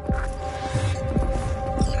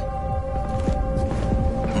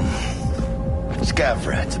 Scav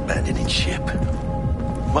rats abandoning ship.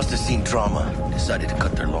 Must have seen drama. Decided to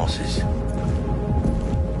cut their losses.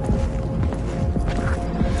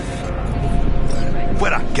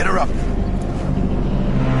 Fuera, get her up.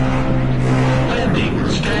 Landing,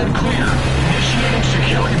 stand clear. Initiating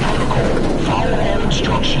security protocol. Follow all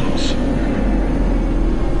instructions.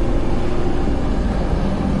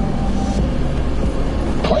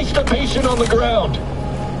 Place the patient on the ground.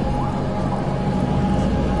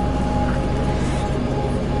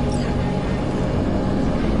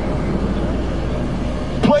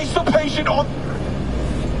 Place the patient on...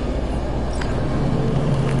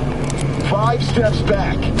 5 steps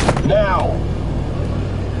back. Now.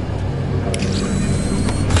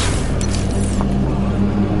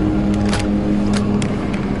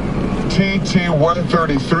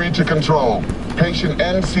 TT-133 to control. Patient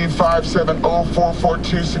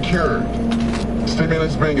NC570442 secured.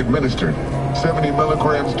 Stimulants being administered. 70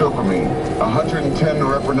 milligrams dopamine, 110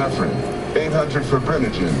 norepinephrine, 800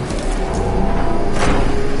 fibrinogen.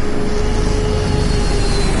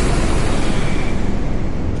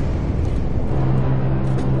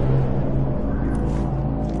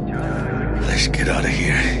 Let's get out of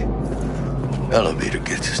here. Elevator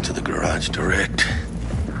gets us to the garage direct.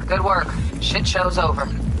 Good work. Shit show's over.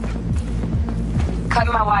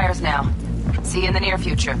 Cutting my wires now. See you in the near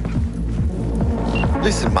future.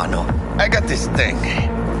 Listen, mano. I got this thing.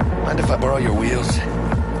 Mind if I borrow your wheels?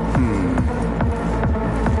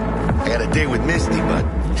 I had a date with Misty, but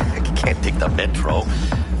I can't take the metro.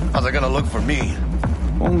 How's it gonna look for me?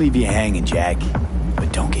 Won't leave you hanging, Jack.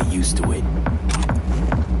 But don't get used to it.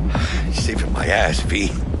 You're saving my ass,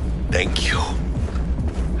 V. Thank you.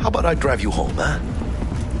 How about I drive you home, huh?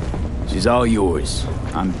 She's all yours.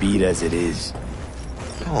 I'm beat as it is.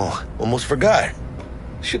 Oh, almost forgot.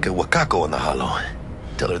 Should get Wakako in the hollow.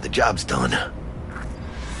 Tell her the job's done.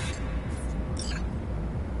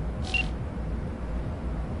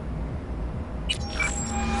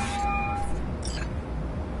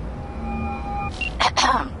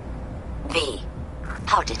 V,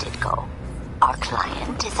 How did it go? Our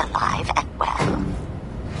client is alive and well.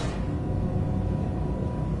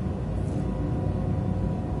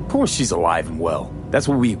 Of course she's alive and well. That's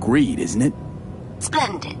what we agreed, isn't it?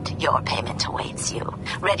 Splendid. Your payment awaits you.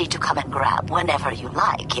 Ready to come and grab whenever you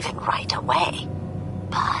like, even right away.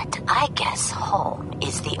 But I guess home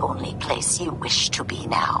is the only place you wish to be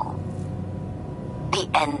now. The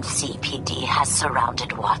NCPD has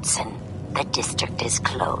surrounded Watson. The district is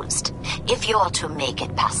closed. If you're to make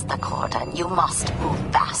it past the cordon, you must move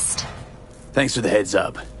fast. Thanks for the heads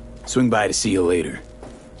up. Swing by to see you later.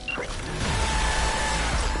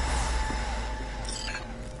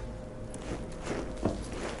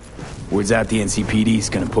 Word's out the NCPD's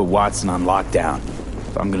gonna put Watson on lockdown.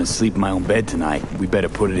 If I'm gonna sleep in my own bed tonight, we better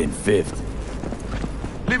put it in 5th.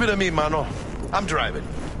 Leave it to me, mano. I'm driving.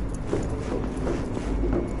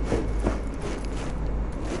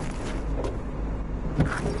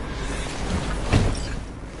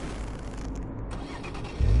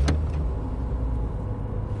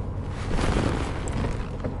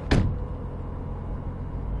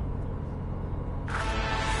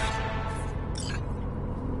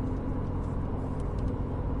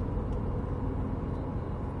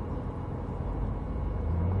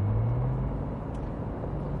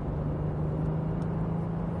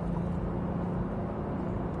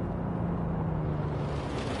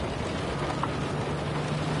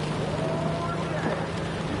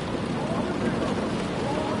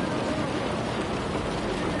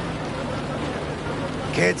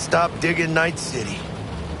 Can't stop digging Night City.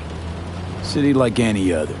 City like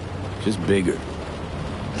any other, just bigger.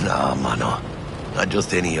 Nah, mano. Not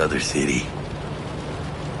just any other city.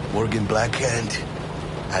 Morgan Blackhand,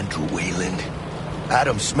 Andrew Wayland,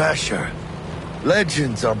 Adam Smasher.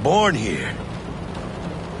 Legends are born here.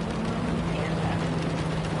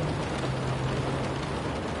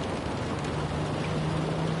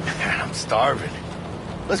 I'm starving.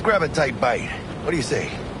 Let's grab a tight bite. What do you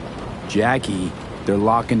say? Jackie, they're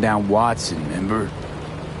locking down Watson, remember?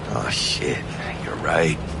 Oh, shit. You're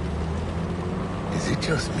right. Is it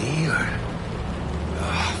just me, or...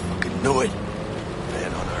 Oh, fucking knew it.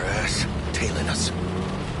 Man on our ass, tailing us.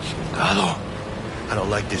 Chingado. I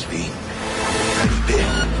don't like this, V. Tiny bit.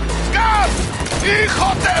 Scab!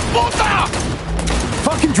 Hijo de puta!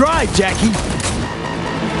 Fucking drive, Jackie!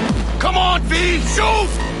 Come on, V! Shoot!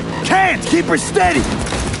 Can't! Keep her steady!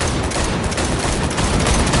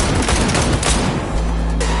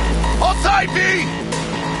 Outside, V!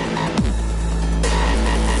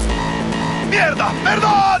 Mierda!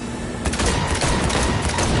 Perdón!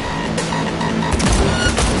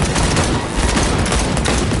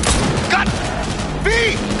 Got... V!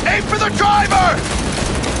 Aim for the driver!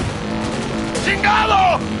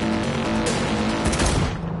 Chingado!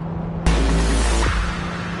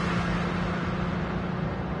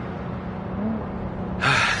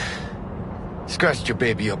 Scratched your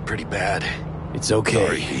baby up pretty bad. It's okay.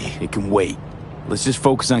 Sorry, V. It can wait. Let's just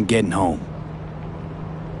focus on getting home.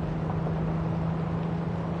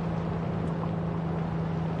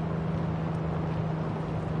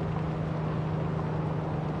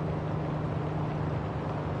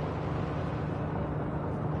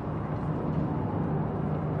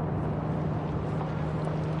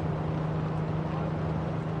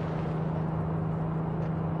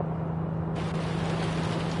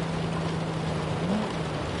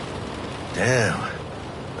 Damn.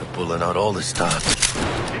 They're pulling out all the stops.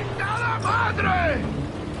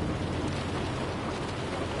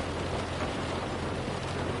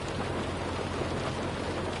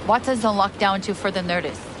 Watson's on lockdown until further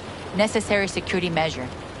notice. Necessary security measure.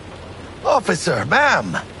 Officer,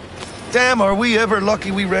 ma'am! Damn, are we ever lucky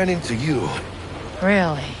we ran into you.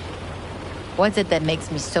 Really? What's it that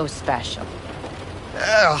makes me so special?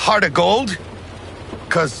 Heart of gold?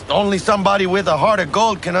 Because only somebody with a heart of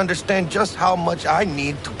gold can understand just how much I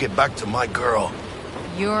need to get back to my girl.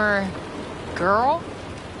 Your... girl?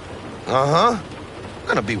 Uh-huh. I'm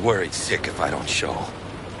gonna be worried sick if I don't show.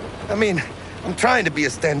 I mean, I'm trying to be a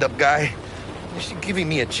stand-up guy. She's giving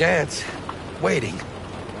me a chance. Waiting.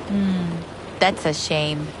 That's a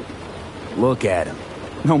shame. Look at him.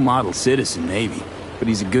 No model citizen, maybe, but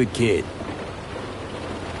he's a good kid.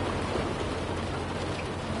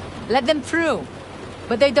 Let them through.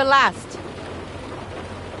 But they're the last.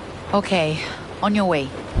 Okay, on your way.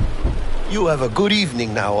 You have a good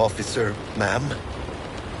evening now, officer, ma'am.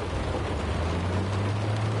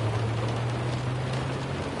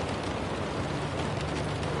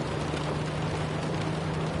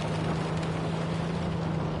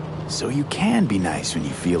 So you can be nice when you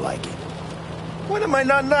feel like it. When am I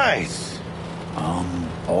not nice?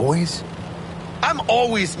 Always? I'm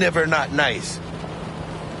always never not nice.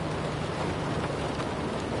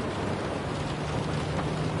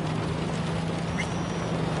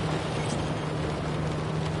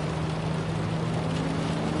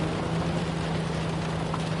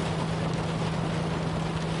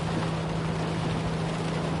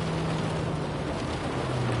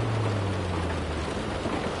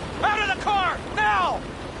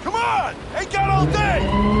 Come on! Ain't got all day!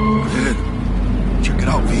 Good. Check it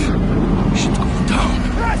out, V. Shit's going down.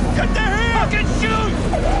 Get the here! Fucking shoot!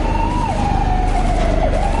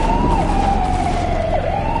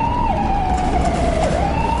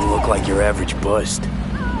 You look like your average bust.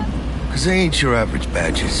 Cause they ain't your average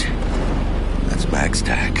badges. That's Max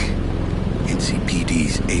TAC.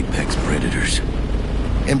 NCPD's apex predators.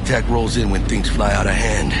 MTAC rolls in when things fly out of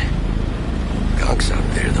hand. Gonks out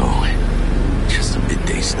there, though. Just a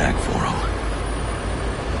midday snack for them.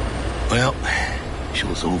 Well,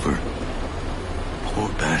 show's over. Poor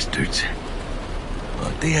bastards.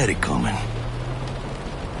 But they had it coming.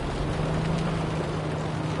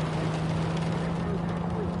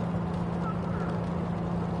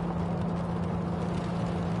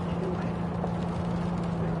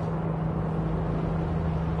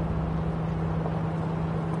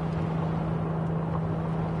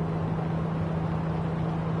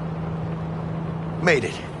 Made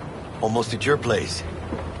it. Almost at your place.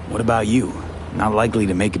 What about you? Not likely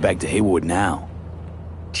to make it back to Haywood now.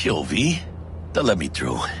 Chill, V. They'll let me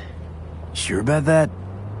through. Sure about that?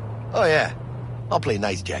 Oh, yeah. I'll play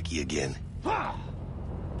nice Jackie again.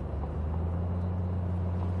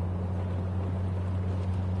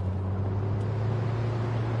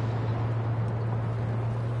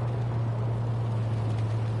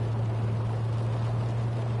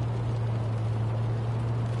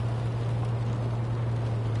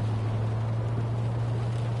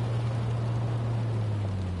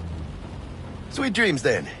 Sweet dreams,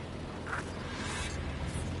 then.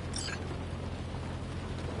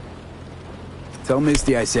 Tell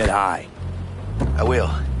Misty I said hi. I will.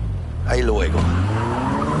 Ahí luego.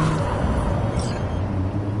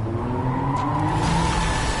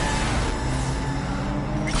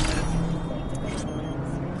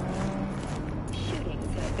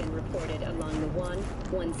 Shootings have been reported along the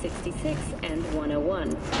 166, and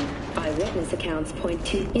 101. Eyewitness accounts point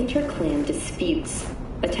to inter-clan disputes.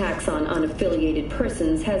 Attacks on unaffiliated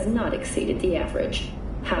persons has not exceeded the average.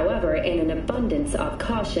 However, in an abundance of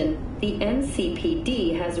caution, the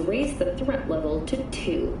NCPD has raised the threat level to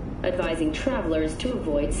 2, advising travelers to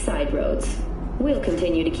avoid side roads. We'll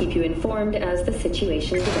continue to keep you informed as the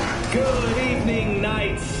situation develops. Good evening,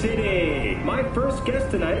 Night City. My first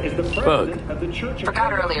guest tonight is the president of the Church of...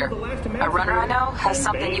 Forgot earlier. A runner I know has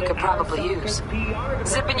something you could probably use.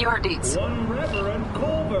 Zip in your deets. One Reverend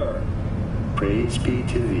Culver. Praise be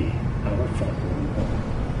to thee, our Father.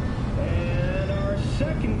 And our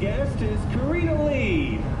second guest is Karina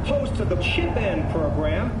Lee, host of the Chip In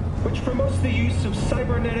program, which promotes the use of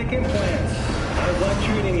cybernetic implants. How's life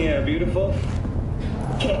treating you, beautiful?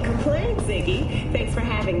 Can't complain, Ziggy. Thanks for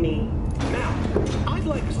having me. Now, I'd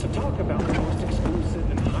like us to talk about the most exclusive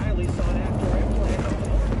and highly sought-after implant on the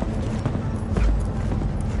market.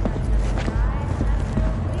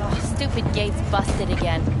 Oh, stupid gate's busted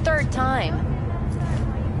again. 3rd time.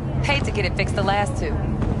 Paid to get it fixed the last 2.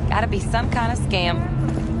 Gotta be some kind of scam.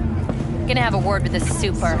 Gonna have a word with the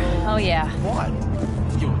super. Oh, yeah. What?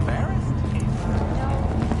 You embarrassed?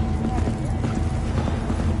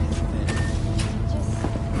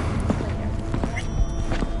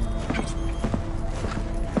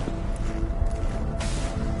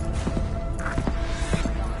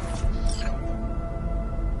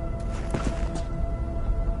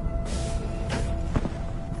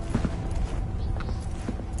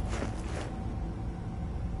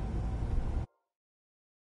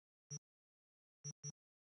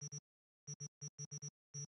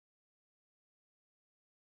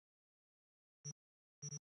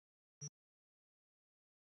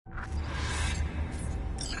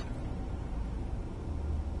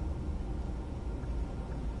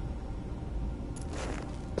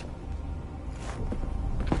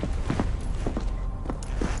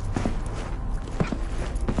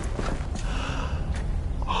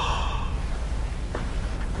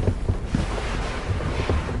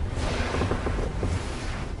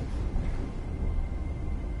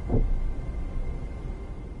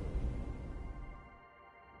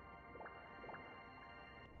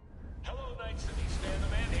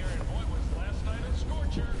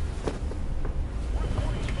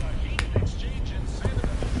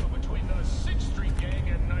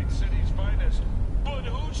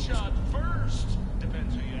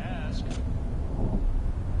 Depends who you ask.